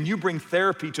them, and you bring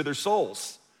therapy to their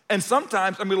souls. And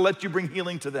sometimes I'm gonna let you bring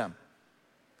healing to them.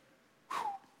 Whew.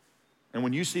 And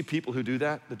when you see people who do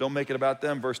that don't make it about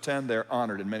them, verse 10, they're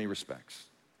honored in many respects.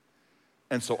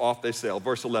 And so off they sail.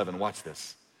 Verse 11, watch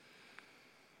this.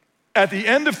 At the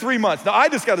end of 3 months, now I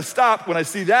just got to stop when I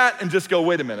see that and just go,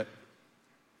 wait a minute.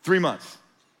 3 months.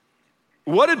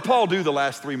 What did Paul do the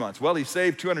last 3 months? Well, he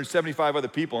saved 275 other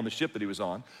people on the ship that he was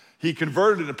on. He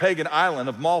converted a pagan island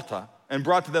of Malta and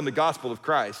brought to them the gospel of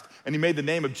Christ. And he made the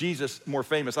name of Jesus more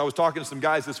famous. I was talking to some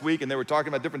guys this week and they were talking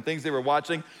about different things they were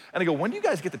watching. And I go, when do you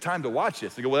guys get the time to watch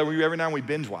this? They go, well, every now and then we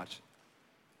binge watch.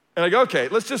 And I go, okay,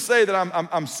 let's just say that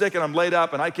I'm sick and I'm laid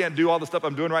up and I can't do all the stuff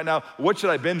I'm doing right now. What should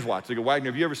I binge watch? They go,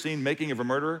 Wagner, have you ever seen Making of a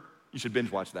Murderer? You should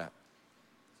binge watch that.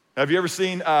 Have you ever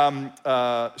seen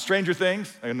Stranger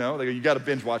Things? I go, no. They go, you got to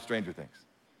binge watch Stranger Things.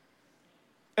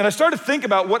 And I started to think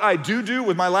about what I do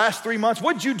with my last 3 months.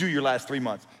 What did you do your last 3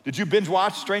 months? Did you binge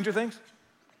watch Stranger Things?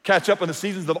 Catch up on the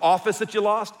seasons of Office that you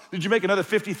lost? Did you make another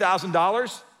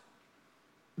 $50,000?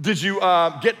 Did you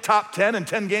get top 10 in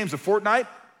 10 games of Fortnite?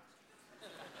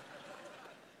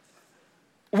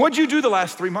 What'd you do the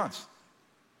last 3 months?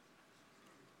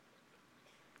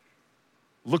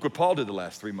 Look what Paul did the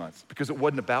last 3 months, because it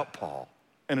wasn't about Paul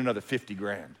and another 50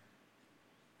 grand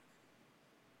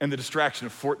and the distraction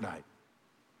of Fortnite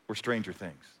or Stranger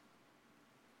Things.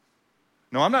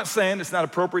 No, I'm not saying it's not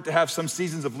appropriate to have some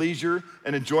seasons of leisure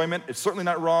and enjoyment. It's certainly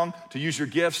not wrong to use your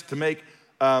gifts to make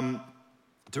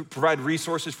to provide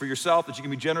resources for yourself that you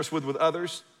can be generous with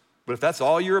others. But if that's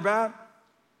all you're about,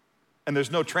 and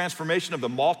there's no transformation of the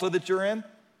Malta that you're in,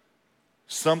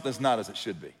 something's not as it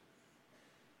should be.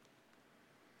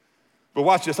 But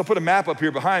watch this. I'll put a map up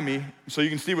here behind me so you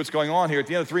can see what's going on here. At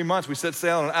the end of 3 months, we set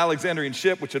sail on an Alexandrian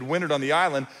ship which had wintered on the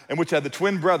island and which had the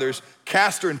twin brothers,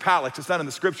 Castor and Pollux. It's not in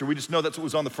the scripture. We just know that's what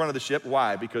was on the front of the ship.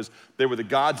 Why? Because they were the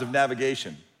gods of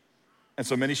navigation. And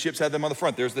so many ships had them on the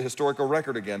front. There's the historical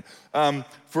record again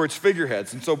for its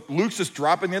figureheads. And so Luke's just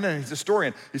dropping in, and he's a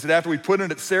historian. He said, after we put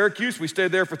in at Syracuse, we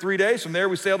stayed there for 3 days. From there,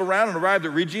 we sailed around and arrived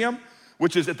at Rhegium,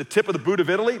 which is at the tip of the boot of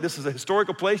Italy. This is a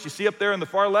historical place. You see up there on the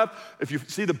far left, if you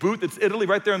see the boot, that's Italy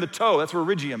right there on the toe. That's where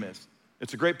Rhegium is.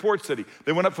 It's a great port city.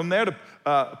 They went up from there to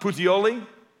Puteoli.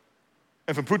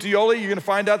 And from Puteoli, you're gonna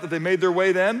find out that they made their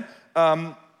way then.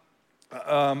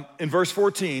 In verse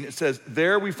 14, it says,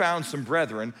 there we found some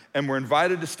brethren and were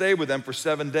invited to stay with them for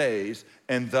 7 days,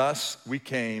 and thus we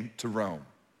came to Rome.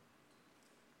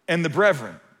 And the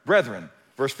brethren,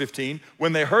 verse 15,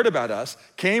 when they heard about us,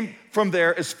 came from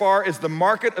there as far as the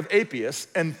market of Appius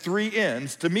and 3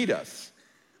 inns to meet us.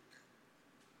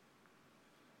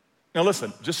 Now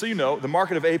listen, just so you know, the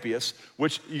market of Appius,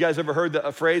 which you guys ever heard the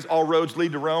phrase, all roads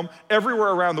lead to Rome?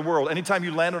 Everywhere around the world, anytime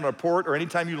you landed on a port or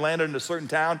anytime you landed in a certain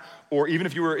town, or even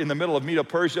if you were in the middle of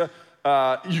Medo-Persia,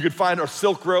 you could find a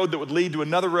Silk Road that would lead to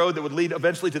another road that would lead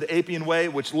eventually to the Appian Way,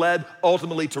 which led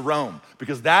ultimately to Rome,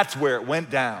 because that's where it went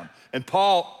down. And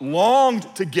Paul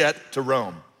longed to get to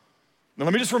Rome. Now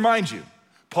let me just remind you,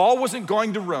 Paul wasn't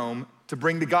going to Rome to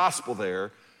bring the gospel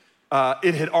there.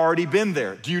 It had already been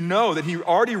there. Do you know that he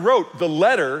already wrote the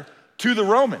letter to the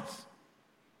Romans?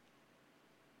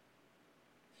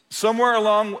 Somewhere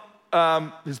along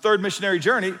his 3rd missionary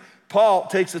journey, Paul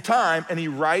takes the time and he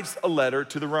writes a letter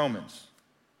to the Romans.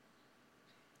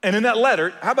 And in that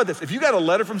letter, how about this? If you got a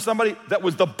letter from somebody that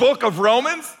was the book of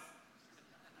Romans,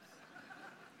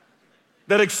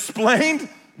 that explained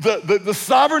the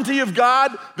sovereignty of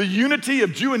God, the unity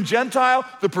of Jew and Gentile,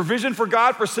 the provision for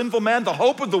God for sinful man, the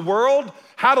hope of the world,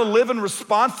 how to live in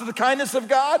response to the kindness of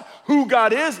God, who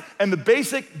God is, and the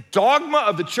basic dogma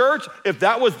of the church, if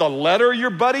that was the letter your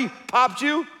buddy popped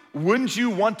you, wouldn't you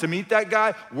want to meet that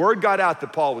guy? Word got out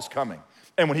that Paul was coming.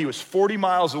 And when he was 40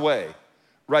 miles away,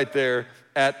 right there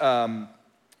at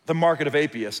the market of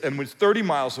Appius, and was 30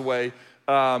 miles away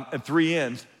at 3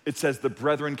 inns, it says the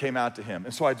brethren came out to him.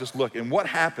 And so I just look, and what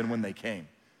happened when they came?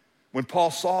 When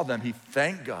Paul saw them, he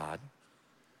thanked God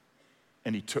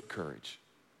and he took courage.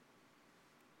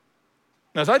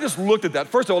 Now, as I just looked at that,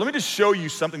 first of all, let me just show you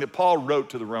something that Paul wrote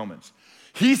to the Romans.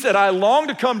 He said, I long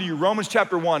to come to you, Romans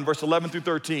chapter 1, verse 11 through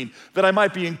 13, that I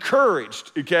might be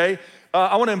encouraged, okay?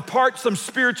 I want to impart some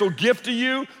spiritual gift to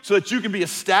you so that you can be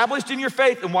established in your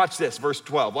faith. And watch this, verse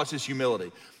 12, watch this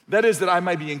humility. That is, that I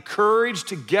might be encouraged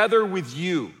together with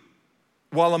you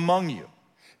while among you,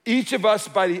 each of us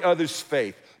by the other's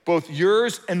faith, both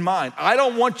yours and mine. I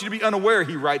don't want you to be unaware,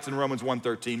 he writes in Romans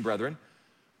 1:13, brethren,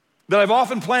 that I've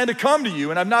often planned to come to you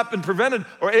and I've not been prevented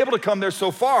or able to come there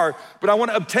so far, but I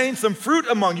want to obtain some fruit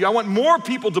among you. I want more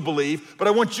people to believe, but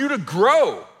I want you to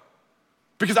grow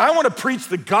because I want to preach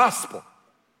the gospel.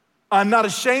 I'm not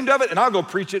ashamed of it, and I'll go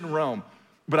preach it in Rome.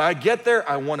 But I get there,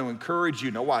 I want to encourage you.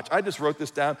 Now watch, I just wrote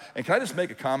this down, and can I just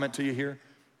make a comment to you here?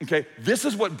 Okay, this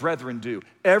is what brethren do.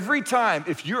 Every time,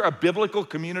 if you're a biblical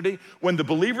community, when the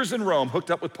believers in Rome hooked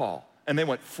up with Paul, and they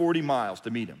went 40 miles to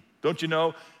meet him, don't you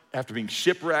know, after being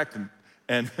shipwrecked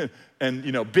and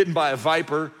you know, bitten by a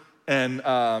viper and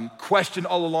questioned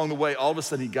all along the way, all of a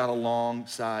sudden he got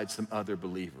alongside some other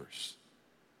believers.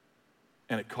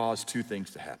 And it caused 2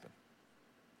 things to happen.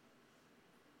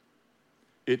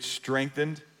 It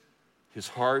strengthened his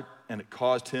heart, and it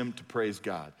caused him to praise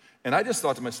God. And I just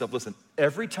thought to myself, listen,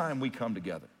 every time we come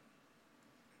together,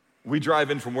 we drive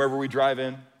in from wherever we drive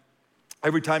in,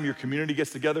 every time your community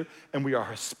gets together and we are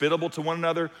hospitable to one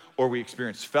another, or we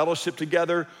experience fellowship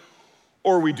together,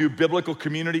 or we do biblical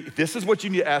community, this is what you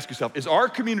need to ask yourself. Is our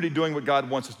community doing what God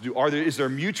wants us to do? Is there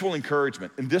mutual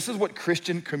encouragement? And this is what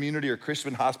Christian community or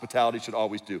Christian hospitality should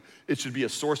always do. It should be a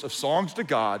source of songs to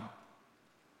God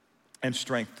and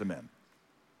strength to men.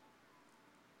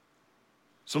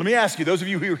 So let me ask you, those of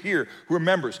you who are here, who are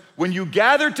members, when you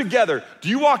gather together, do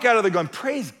you walk out of there going,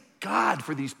 praise God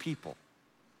for these people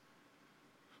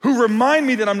who remind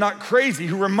me that I'm not crazy,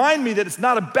 who remind me that it's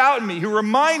not about me, who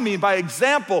remind me by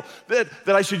example that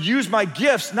I should use my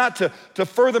gifts not to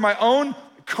further my own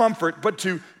comfort, but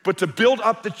to build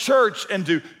up the church and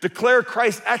to declare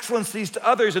Christ's excellencies to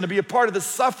others and to be a part of the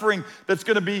suffering that's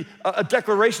gonna be a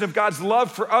declaration of God's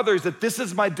love for others, that this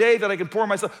is my day that I can pour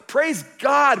myself. Praise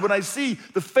God when I see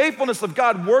the faithfulness of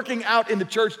God working out in the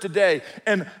church today.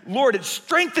 And Lord, it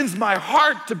strengthens my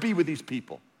heart to be with these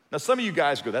people. Now, some of you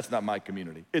guys go, that's not my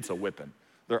community. It's a whipping.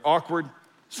 They're awkward.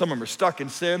 Some of them are stuck in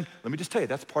sin. Let me just tell you,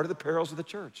 that's part of the perils of the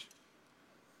church.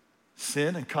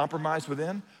 Sin and compromise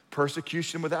within,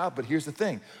 persecution without. But here's the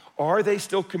thing, are they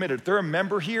still committed? If they're a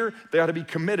member here, they ought to be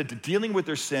committed to dealing with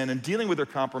their sin and dealing with their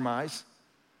compromise,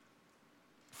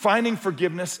 finding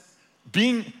forgiveness,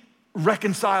 being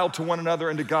reconciled to one another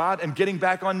and to God, and getting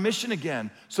back on mission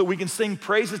again so we can sing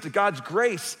praises to God's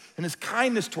grace and his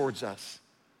kindness towards us.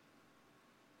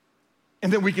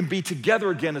 And then we can be together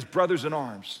again as brothers in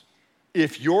arms.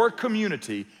 If your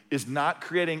community is not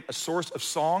creating a source of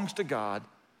songs to God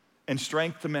and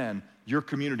strength to men, your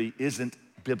community isn't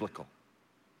biblical.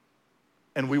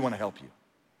 And we want to help you.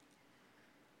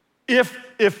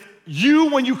 If you,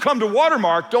 when you come to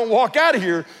Watermark, don't walk out of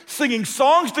here singing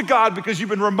songs to God because you've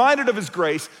been reminded of his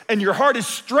grace and your heart is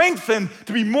strengthened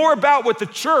to be more about what the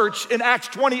church in Acts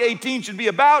 20:18 should be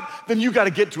about, then you got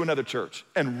to get to another church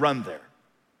and run there.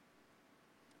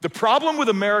 The problem with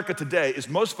America today is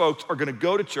most folks are gonna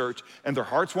go to church and their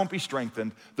hearts won't be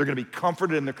strengthened. They're gonna be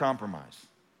comforted in their compromise.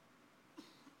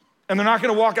 And they're not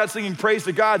gonna walk out singing praise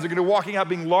to God. They're gonna be walking out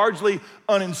being largely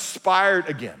uninspired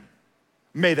again.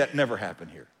 May that never happen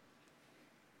here.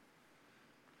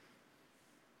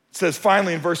 It says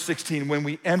finally in verse 16, when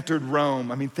we entered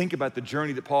Rome, I mean, think about the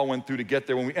journey that Paul went through to get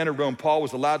there. When we entered Rome, Paul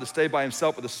was allowed to stay by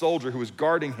himself with a soldier who was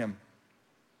guarding him.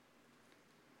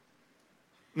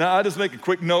 Now, I'll just make a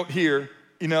quick note here.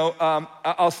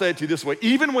 I'll say it to you this way.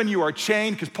 Even when you are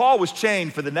chained, because Paul was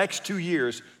chained for the next 2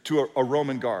 years to a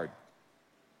Roman guard.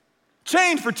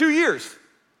 Chained for 2 years.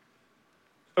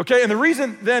 Okay, and the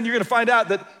reason then you're gonna find out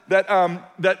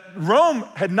that Rome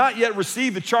had not yet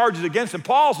received the charges against him.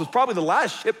 Paul's was probably the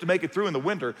last ship to make it through in the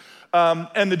winter.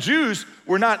 And the Jews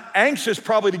were not anxious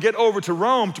probably to get over to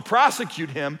Rome to prosecute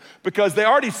him because they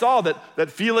already saw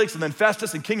that Felix and then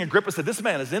Festus and King Agrippa said, this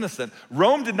man is innocent.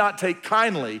 Rome did not take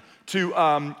kindly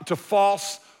to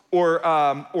false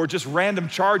or just random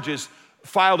charges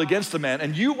filed against a man.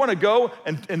 And you want to go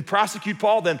and prosecute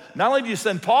Paul, then not only do you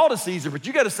send Paul to Caesar, but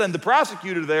you got to send the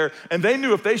prosecutor there. And they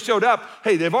knew if they showed up,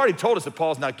 hey, they've already told us that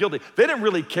Paul's not guilty. They didn't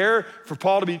really care for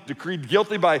Paul to be decreed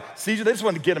guilty by Caesar. They just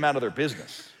wanted to get him out of their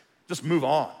business. Just move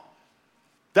on.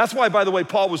 That's why, by the way,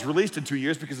 Paul was released in 2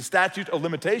 years, because the statute of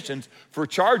limitations for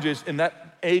charges in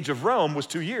that age of Rome was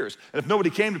 2 years. And if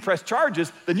nobody came to press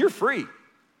charges, then you're free.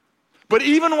 But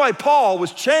even while Paul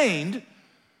was chained,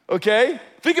 okay,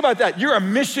 think about that. You're a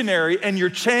missionary and you're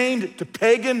chained to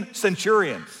pagan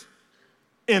centurions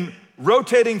in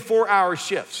rotating 4-hour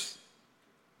shifts.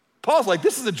 Paul's like,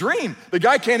 this is a dream. The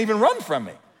guy can't even run from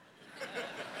me.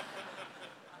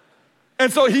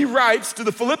 And so he writes to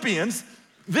the Philippians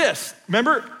this.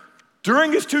 Remember,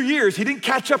 during his 2 years, he didn't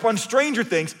catch up on Stranger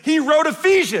Things. He wrote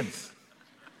Ephesians.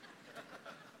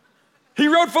 He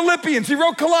wrote Philippians. He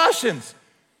wrote Colossians.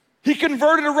 He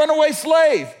converted a runaway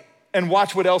slave. And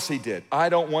watch what else he did. I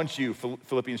don't want you,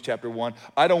 Philippians chapter 1,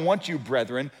 I don't want you,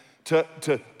 brethren, to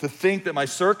think that my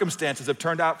circumstances have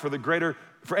turned out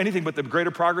for anything but the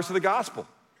greater progress of the gospel.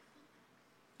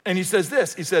 And he says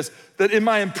this, he says that in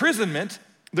my imprisonment,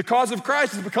 the cause of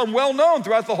Christ has become well known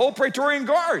throughout the whole Praetorian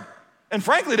Guard, and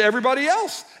frankly to everybody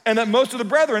else, and that most of the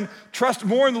brethren trust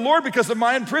more in the Lord because of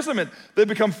my imprisonment. They've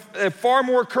become far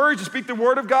more courage to speak the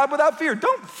word of God without fear.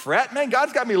 Don't fret, man.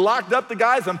 God's got me locked up to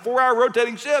guys on 4-hour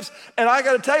rotating shifts, and I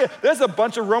gotta tell you, there's a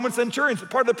bunch of Roman centurions,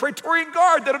 part of the Praetorian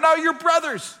Guard, that are now your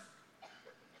brothers.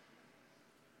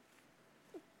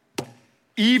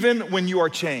 Even when you are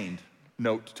chained,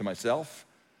 note to myself,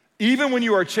 even when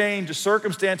you are chained to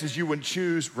circumstances you wouldn't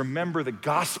choose, remember the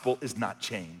gospel is not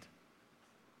chained.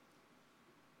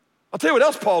 I'll tell you what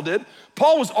else Paul did.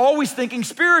 Paul was always thinking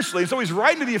spiritually. And so he's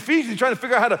writing to the Ephesians, trying to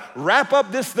figure out how to wrap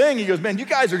up this thing. He goes, man, you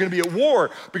guys are gonna be at war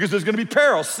because there's gonna be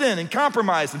peril, sin, and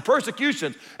compromise, and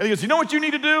persecution. And he goes, you know what you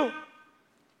need to do?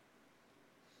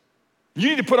 You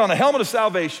need to put on a helmet of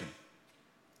salvation.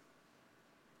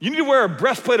 You need to wear a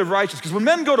breastplate of righteousness, because when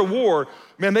men go to war,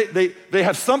 man, they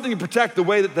have something to protect the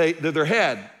way that their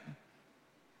head.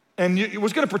 And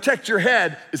what's gonna protect your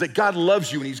head is that God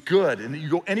loves you and he's good, and that you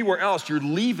go anywhere else, you're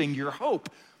leaving your hope.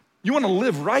 You wanna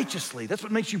live righteously. That's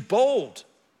what makes you bold.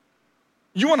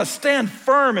 You wanna stand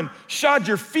firm and shod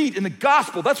your feet in the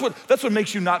gospel. That's what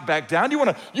makes you not back down. You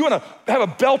wanna have a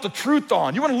belt of truth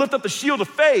on. You wanna lift up the shield of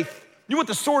faith. You want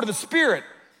the sword of the Spirit.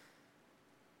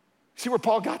 See where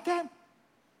Paul got that?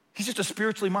 He's just a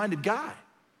spiritually minded guy.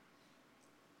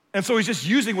 And so he's just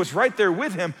using what's right there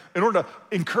with him in order to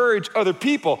encourage other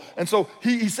people. And so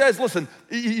he says, listen,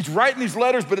 he's writing these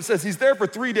letters, but it says he's there for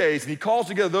 3 days, and he calls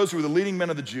together those who were the leading men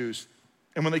of the Jews.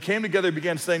 And when they came together, he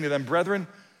began saying to them, brethren,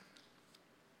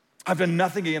 I've done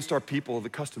nothing against our people or the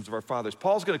customs of our fathers.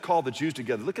 Paul's gonna call the Jews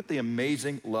together. Look at the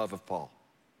amazing love of Paul.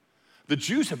 The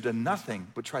Jews have done nothing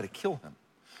but try to kill him.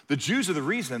 The Jews are the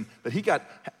reason that he got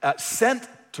sent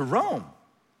to Rome.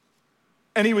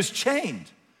 And he was chained.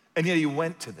 And yet he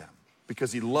went to them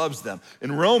because he loves them.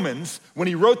 In Romans, when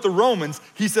he wrote the Romans,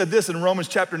 he said this in Romans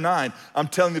chapter 9, I'm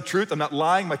telling the truth, I'm not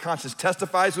lying, my conscience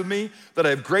testifies with me that I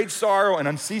have great sorrow and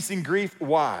unceasing grief.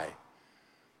 Why?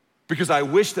 Because I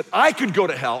wish that I could go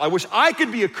to hell. I wish I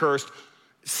could be accursed,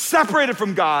 separated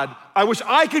from God. I wish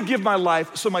I could give my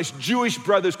life so my Jewish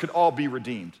brothers could all be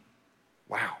redeemed.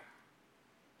 Wow.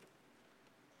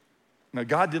 Now,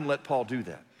 God didn't let Paul do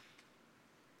that.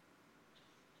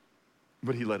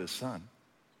 But he let his son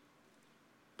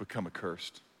become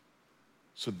accursed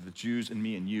so that the Jews and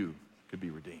me and you could be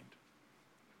redeemed.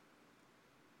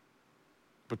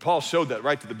 But Paul showed that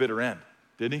right to the bitter end,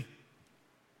 didn't he?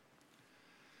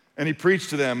 And he preached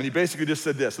to them, and he basically just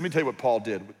said this. Let me tell you what Paul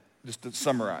did, just to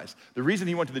summarize. The reason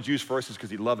he went to the Jews first is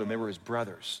because he loved them. They were his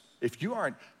brothers. If you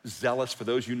aren't zealous for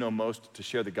those you know most to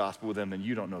share the gospel with them, then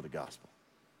you don't know the gospel.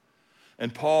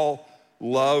 And Paul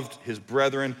loved his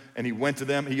brethren, and he went to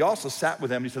them. He also sat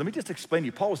with them, and he said, let me just explain to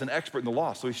you. Paul was an expert in the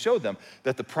law, so he showed them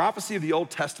that the prophecy of the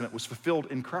Old Testament was fulfilled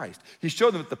in Christ. He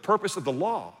showed them that the purpose of the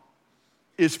law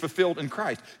is fulfilled in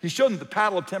Christ. He showed them the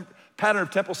pattern of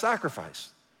temple sacrifice,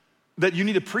 that you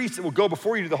need a priest that will go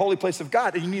before you to the holy place of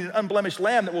God, and you need an unblemished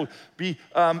lamb that will be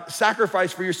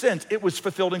sacrificed for your sins. It was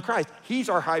fulfilled in Christ. He's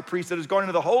our high priest that has gone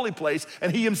into the holy place,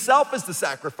 and he himself is the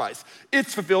sacrifice.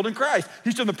 It's fulfilled in Christ.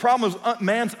 He's shown the problem of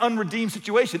man's unredeemed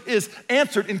situation is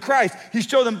answered in Christ. He's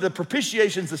shown them the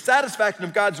propitiations, the satisfaction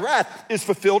of God's wrath is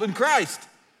fulfilled in Christ.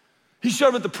 He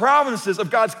showed them that the promises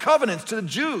of God's covenants to the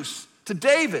Jews, to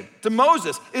David, to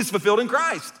Moses is fulfilled in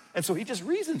Christ. And so he just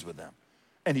reasons with them,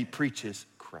 and he preaches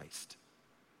Christ,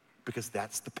 because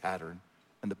that's the pattern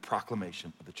and the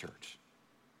proclamation of the church.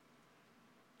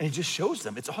 And he just shows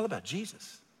them it's all about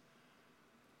Jesus.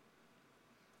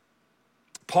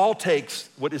 Paul takes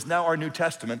what is now our New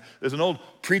Testament. There's an old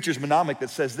preacher's mnemonic that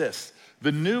says this: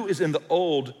 the new is in the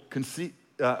old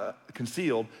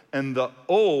concealed, and the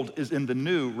old is in the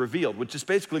new revealed, which just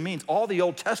basically means all the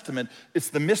Old Testament,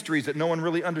 it's the mysteries that no one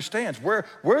really understands. Where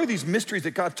are these mysteries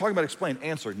that God's talking about explained?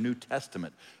 Answer, New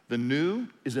Testament. The new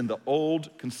is in the old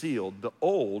concealed. The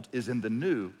old is in the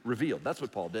new revealed. That's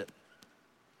what Paul did.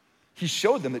 He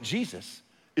showed them that Jesus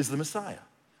is the Messiah.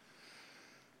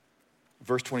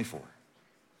 Verse 24.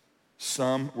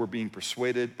 Some were being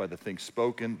persuaded by the things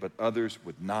spoken, but others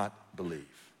would not believe.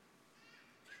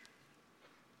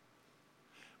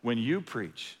 When you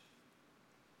preach,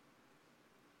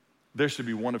 there should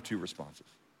be one of two responses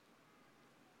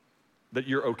that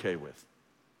you're okay with,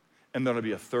 and there'll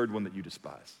be a third one that you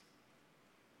despise.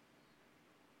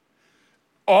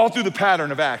 All through the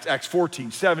pattern of Acts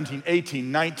 14, 17,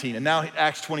 18, 19, and now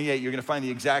Acts 28, you're gonna find the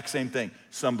exact same thing.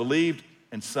 Some believed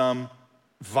and some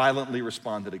violently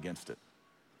responded against it.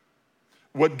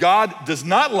 What God does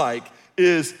not like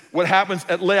is what happens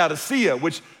at Laodicea,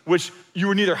 which you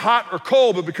were neither hot or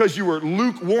cold, but because you were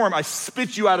lukewarm, I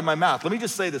spit you out of my mouth. Let me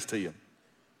just say this to you.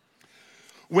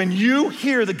 When you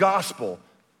hear the gospel,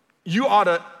 you've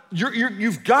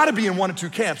got to be in one of two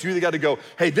camps. You either got to go,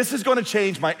 hey, this is going to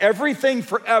change my everything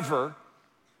forever,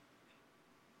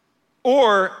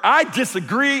 or I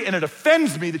disagree and it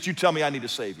offends me that you tell me I need a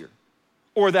savior,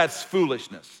 or that's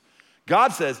foolishness.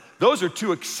 God says those are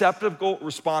two acceptable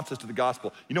responses to the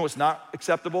gospel. You know what's not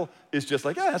acceptable? Is just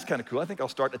like, that's kind of cool. I think I'll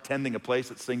start attending a place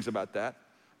that sings about that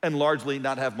and largely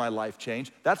not have my life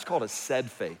change. That's called a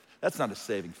said faith. That's not a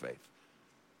saving faith.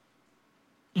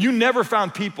 You never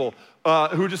found people who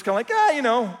are just kind of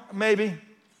like, maybe.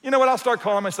 You know what, I'll start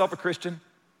calling myself a Christian,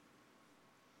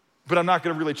 but I'm not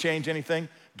gonna really change anything.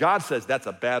 God says that's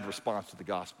a bad response to the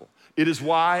gospel. It is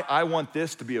why I want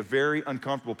this to be a very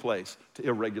uncomfortable place to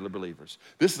irregular believers.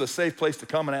 This is a safe place to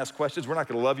come and ask questions. We're not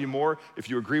gonna love you more if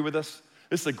you agree with us.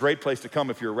 This is a great place to come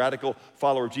if you're a radical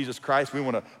follower of Jesus Christ. We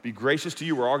wanna be gracious to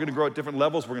you. We're all gonna grow at different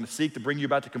levels. We're gonna seek to bring you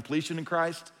about to completion in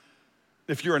Christ.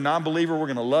 If you're a non-believer, we're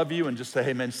gonna love you and just say,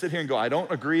 hey man, sit here and go, I don't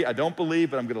agree, I don't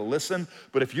believe, but I'm gonna listen.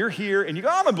 But if you're here and you go,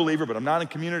 I'm a believer, but I'm not in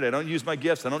community, I don't use my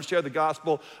gifts, I don't share the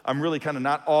gospel, I'm really kind of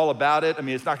not all about it, I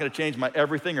mean, it's not gonna change my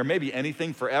everything or maybe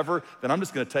anything forever, then I'm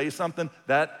just gonna tell you something,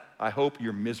 that I hope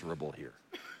you're miserable here.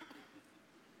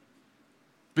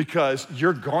 Because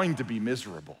you're going to be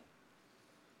miserable.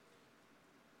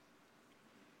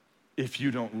 if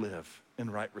you don't live in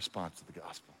right response to the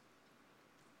gospel.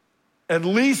 At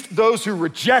least those who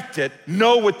reject it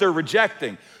know what they're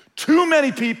rejecting. Too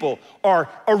many people are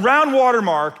around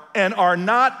Watermark and are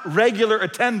not regular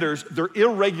attenders, they're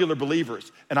irregular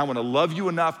believers. And I want to love you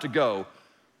enough to go,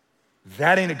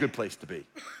 that ain't a good place to be.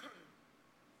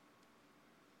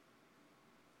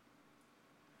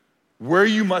 Where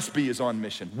you must be is on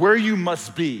mission. Where you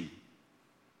must be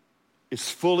is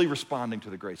fully responding to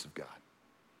the grace of God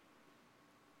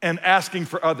and asking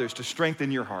for others to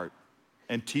strengthen your heart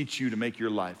and teach you to make your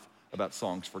life about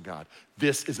songs for God.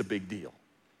 This is a big deal.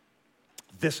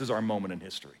 This is our moment in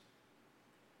history.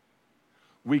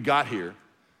 We got here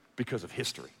because of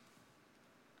history.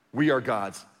 We are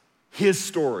God's, his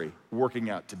story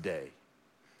working out today.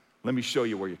 Let me show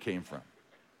you where you came from.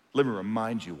 Let me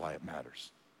remind you why it matters.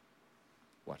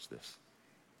 Watch this.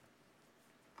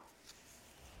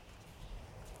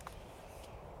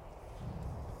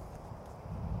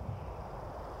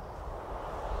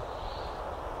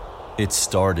 It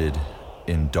started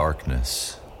in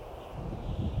darkness,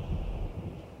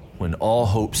 when all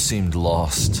hope seemed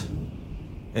lost,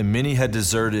 and many had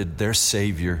deserted their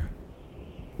Savior,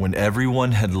 when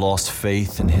everyone had lost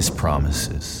faith in his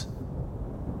promises.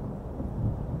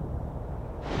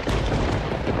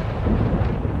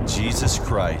 Jesus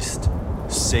Christ,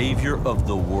 Savior of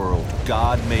the world,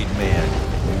 God made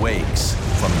man, wakes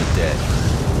from the dead.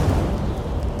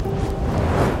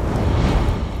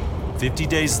 50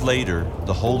 days later,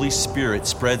 the Holy Spirit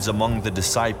spreads among the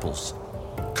disciples.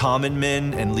 Common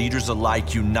men and leaders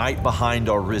alike unite behind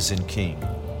our risen King.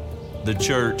 The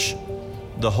church,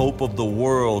 the hope of the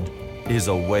world, is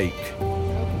awake.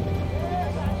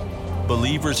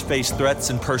 Believers face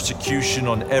threats and persecution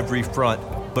on every front,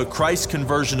 but Christ's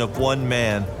conversion of one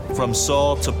man, from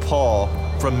Saul to Paul,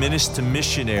 from minister to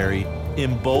missionary,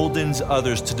 emboldens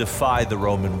others to defy the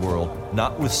Roman world,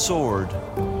 not with sword,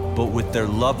 but with their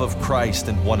love of Christ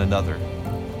and one another.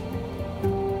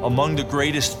 Among the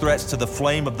greatest threats to the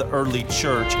flame of the early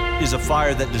church is a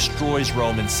fire that destroys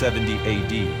Rome in 70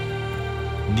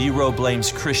 AD. Nero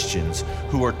blames Christians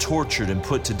who are tortured and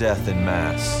put to death in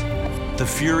mass. The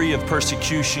fury of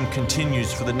persecution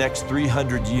continues for the next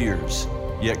 300 years,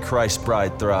 yet Christ's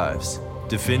bride thrives,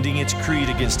 defending its creed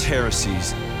against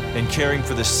heresies and caring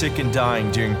for the sick and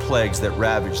dying during plagues that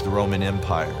ravaged the Roman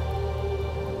Empire.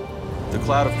 The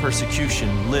cloud of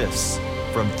persecution lifts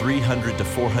from 300 to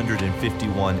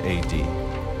 451 AD,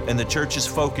 and the church's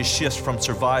focus shifts from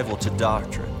survival to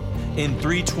doctrine. In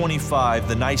 325,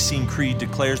 the Nicene Creed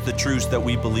declares the truths that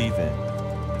we believe in.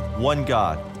 One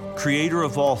God, creator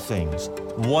of all things,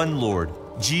 one Lord,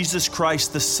 Jesus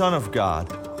Christ, the Son of God,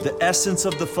 the essence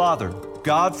of the Father,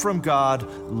 God from God,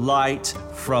 light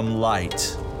from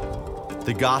light.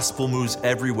 The gospel moves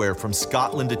everywhere, from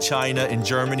Scotland to China and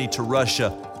Germany to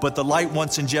Russia, but the light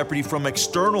once in jeopardy from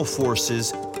external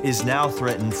forces is now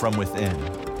threatened from within.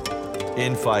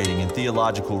 Infighting and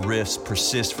theological rifts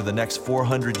persist for the next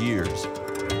 400 years.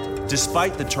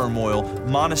 Despite the turmoil,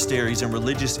 monasteries and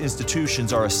religious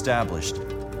institutions are established.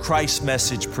 Christ's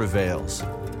message prevails.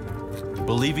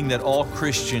 Believing that all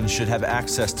Christians should have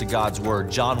access to God's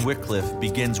Word, John Wycliffe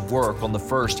begins work on the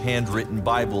first handwritten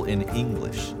Bible in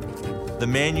English. The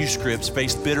manuscripts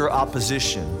faced bitter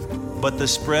opposition, but the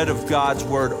spread of God's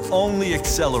Word only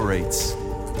accelerates.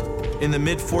 In the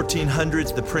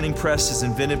mid-1400s, the printing press is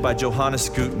invented by Johannes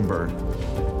Gutenberg.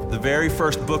 The very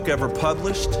first book ever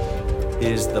published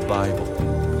is the Bible.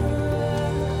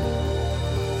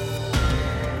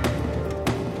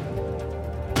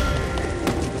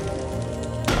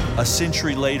 A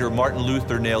century later, Martin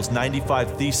Luther nails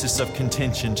 95 theses of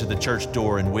contention to the church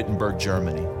door in Wittenberg,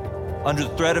 Germany. Under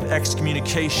the threat of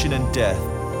excommunication and death,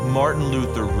 Martin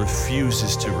Luther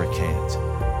refuses to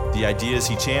recant. The ideas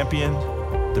he championed: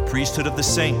 the priesthood of the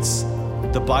saints,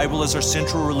 the Bible as our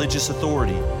central religious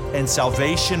authority, and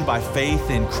salvation by faith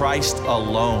in Christ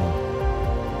alone.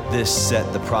 This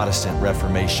set the Protestant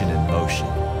Reformation in motion.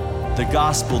 The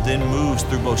gospel then moves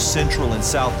through both Central and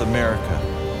South America.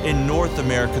 In North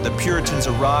America, the Puritans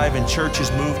arrive and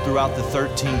churches move throughout the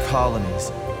 13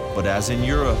 colonies. But as in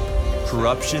Europe,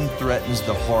 corruption threatens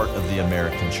the heart of the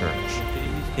American church.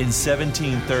 In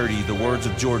 1730, the words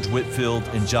of George Whitefield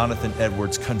and Jonathan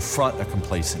Edwards confront a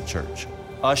complacent church,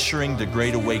 ushering the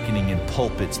Great Awakening in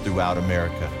pulpits throughout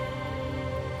America.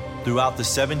 Throughout the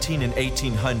 17 and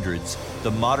 1800s,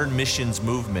 the modern missions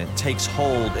movement takes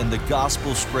hold and the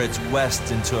gospel spreads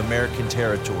west into American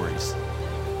territories.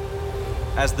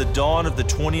 As the dawn of the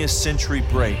 20th century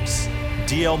breaks,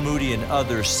 D.L. Moody and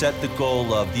others set the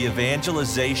goal of the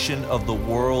evangelization of the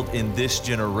world in this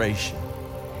generation.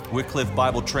 Wycliffe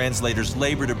Bible translators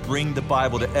labor to bring the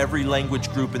Bible to every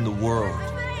language group in the world.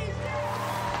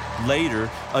 Later,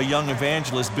 a young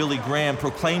evangelist, Billy Graham,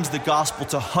 proclaims the gospel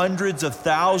to hundreds of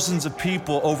thousands of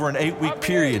people over an 8-week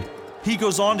period. He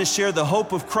goes on to share the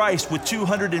hope of Christ with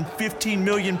 215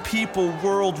 million people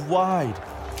worldwide.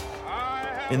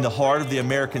 In the heart of the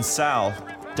American South,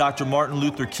 Dr. Martin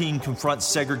Luther King confronts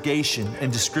segregation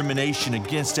and discrimination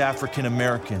against African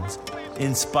Americans,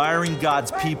 inspiring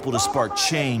God's people to spark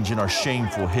change in our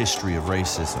shameful history of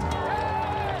racism.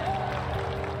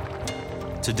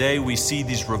 Today, we see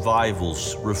these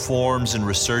revivals, reforms, and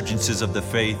resurgences of the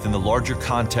faith in the larger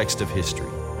context of history.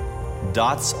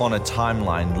 Dots on a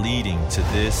timeline leading to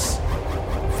this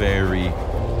very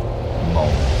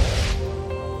moment.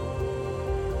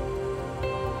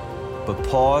 But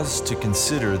pause to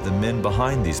consider the men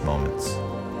behind these moments.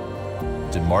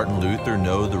 Did Martin Luther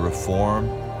know the reform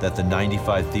that the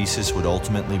 95 Thesis would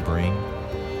ultimately bring?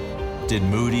 Did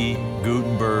Moody,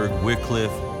 Gutenberg,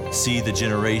 Wycliffe see the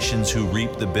generations who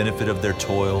reaped the benefit of their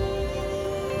toil?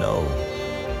 No.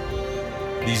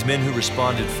 These men who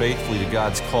responded faithfully to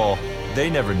God's call, they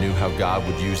never knew how God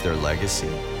would use their legacy.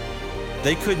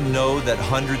 They couldn't know that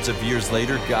hundreds of years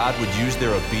later, God would use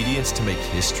their obedience to make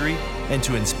history and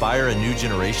to inspire a new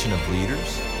generation of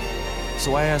leaders.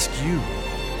 So I ask you,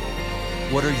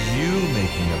 what are you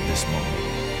making of this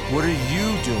moment? What are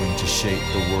you doing to shape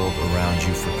the world around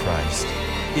you for Christ?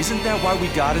 Isn't that why we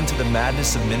got into the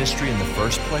madness of ministry in the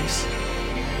first place?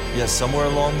 Yet somewhere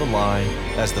along the line,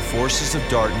 as the forces of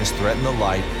darkness threatened the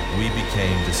light, we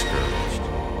became discouraged.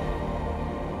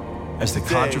 As the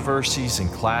controversies and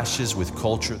clashes with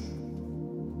culture.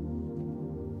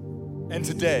 And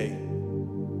today,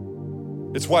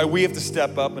 it's why we have to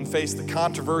step up and face the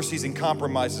controversies and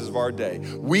compromises of our day.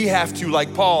 We have to,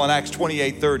 like Paul in Acts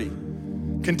 28:30,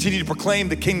 continue to proclaim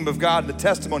the kingdom of God and the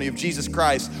testimony of Jesus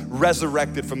Christ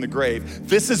resurrected from the grave.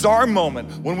 This is our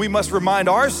moment when we must remind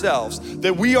ourselves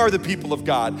that we are the people of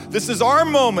God. This is our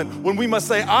moment when we must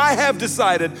say, I have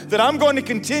decided that I'm going to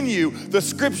continue the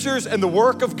scriptures and the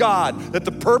work of God, that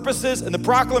the purposes and the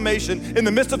proclamation in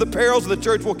the midst of the perils of the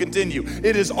church will continue.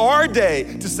 It is our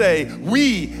day to say,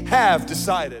 we have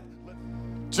decided.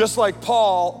 Just like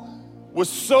Paul was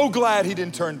so glad he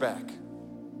didn't turn back,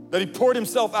 that he poured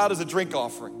himself out as a drink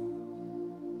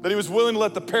offering, that he was willing to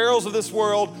let the perils of this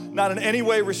world not in any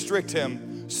way restrict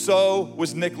him, so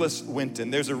was Nicholas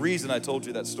Winton. There's a reason I told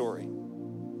you that story.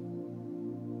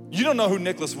 You don't know who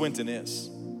Nicholas Winton is,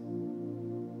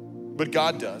 but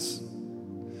God does.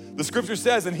 The scripture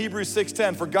says in Hebrews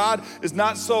 6:10, for God is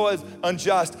not so as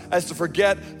unjust as to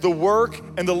forget the work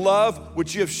and the love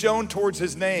which you have shown towards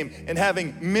his name in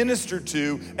having ministered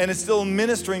to and is still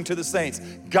ministering to the saints.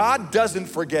 God doesn't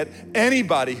forget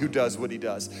anybody who does what he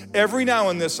does. Every now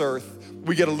on this earth,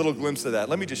 we get a little glimpse of that.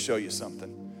 Let me just show you something.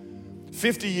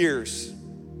 50 years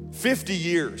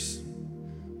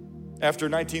after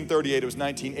 1938, it was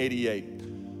 1988.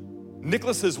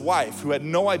 Nicholas's wife, who had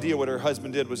no idea what her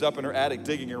husband did, was up in her attic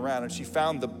digging around, and she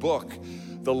found the book,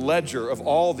 the ledger of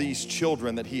all these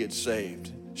children that he had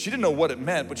saved. She didn't know what it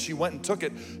meant, but she went and took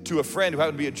it to a friend who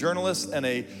happened to be a journalist and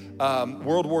a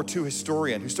World War II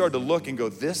historian, who started to look and go,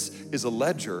 this is a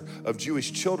ledger of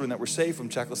Jewish children that were saved from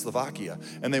Czechoslovakia.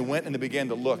 And they went and they began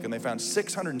to look, and they found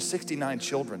 669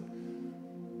 children.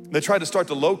 They tried to start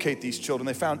to locate these children.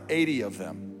 They found 80 of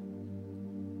them.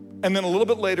 And then a little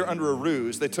bit later, under a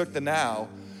ruse, they took the now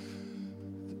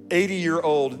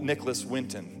 80-year-old Nicholas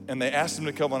Winton, and they asked him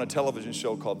to come on a television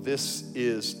show called This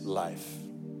Is Life.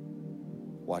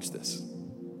 Watch this.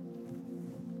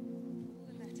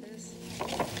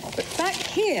 But back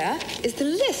here is the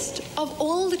list of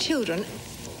all the children.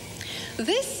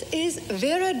 This is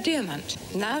Vera Diamant,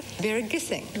 now Vera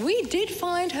Gissing. We did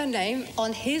find her name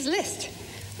on his list.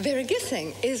 Vera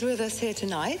Gissing is with us here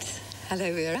tonight.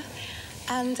 Hello, Vera.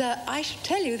 And I should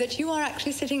tell you that you are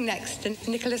actually sitting next to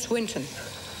Nicholas Winton.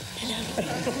 Hello.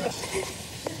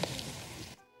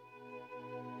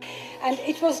 And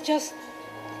it was just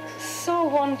so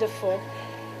wonderful,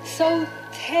 so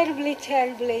terribly,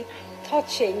 terribly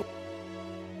touching.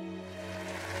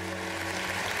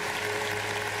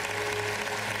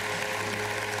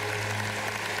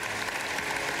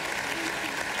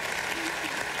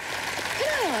 Can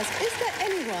I ask, is there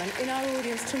anyone in our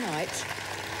audience tonight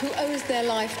who owes their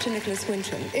life to Nicholas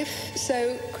Winton? If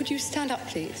so, could you stand up,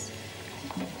 please?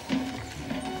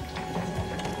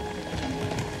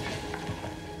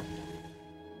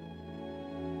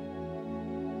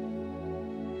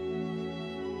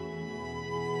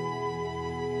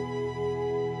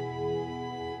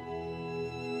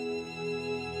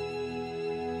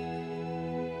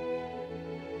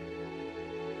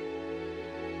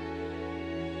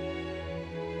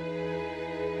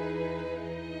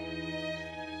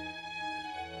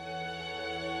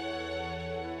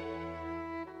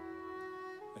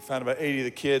 They found about 80 of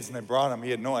the kids and they brought him. He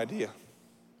had no idea.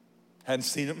 Hadn't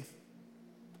seen them.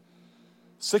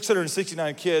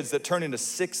 669 kids that turned into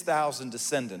 6,000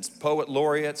 descendants, poet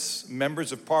laureates,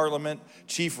 members of parliament,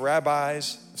 chief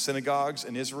rabbis of synagogues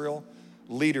in Israel,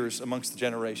 leaders amongst the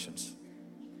generations.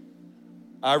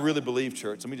 I really believe,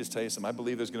 church, let me just tell you something. I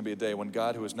believe there's going to be a day when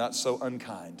God, who is not so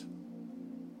unkind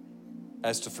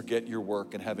as to forget your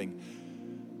work and having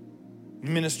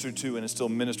ministered to and is still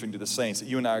ministering to the saints, that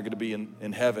you and I are going to be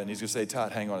in heaven. He's going to say,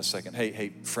 Todd, hang on a second.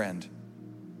 Hey, friend,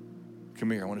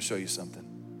 come here. I want to show you something.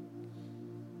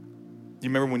 You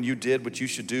remember when you did what you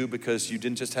should do because you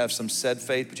didn't just have some said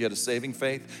faith, but you had a saving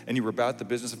faith and you were about the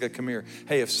business of God? Come here.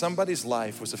 Hey, if somebody's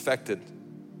life was affected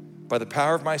by the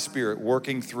power of my Spirit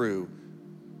working through,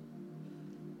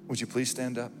 would you please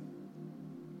stand up?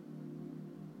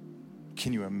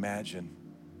 Can you imagine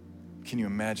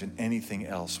anything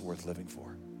else worth living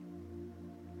for?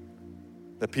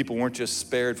 That people weren't just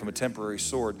spared from a temporary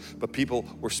sword, but people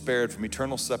were spared from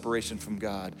eternal separation from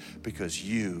God because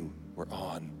you were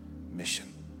on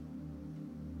mission.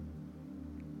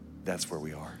 That's where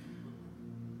we are.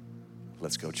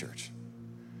 Let's go, church.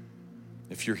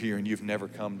 If you're here and you've never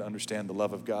come to understand the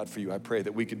love of God for you, I pray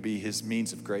that we could be his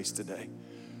means of grace today,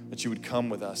 that you would come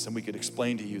with us and we could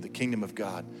explain to you the kingdom of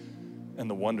God and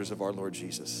the wonders of our Lord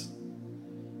Jesus.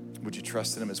 Would you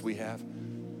trust in him as we have?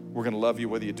 We're going to love you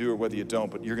whether you do or whether you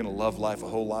don't, but you're going to love life a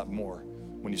whole lot more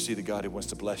when you see the God who wants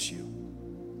to bless you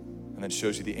and then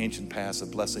shows you the ancient paths of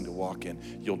blessing to walk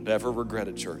in. You'll never regret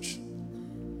it, church,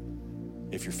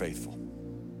 if you're faithful.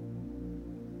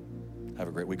 Have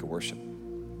a great week of worship.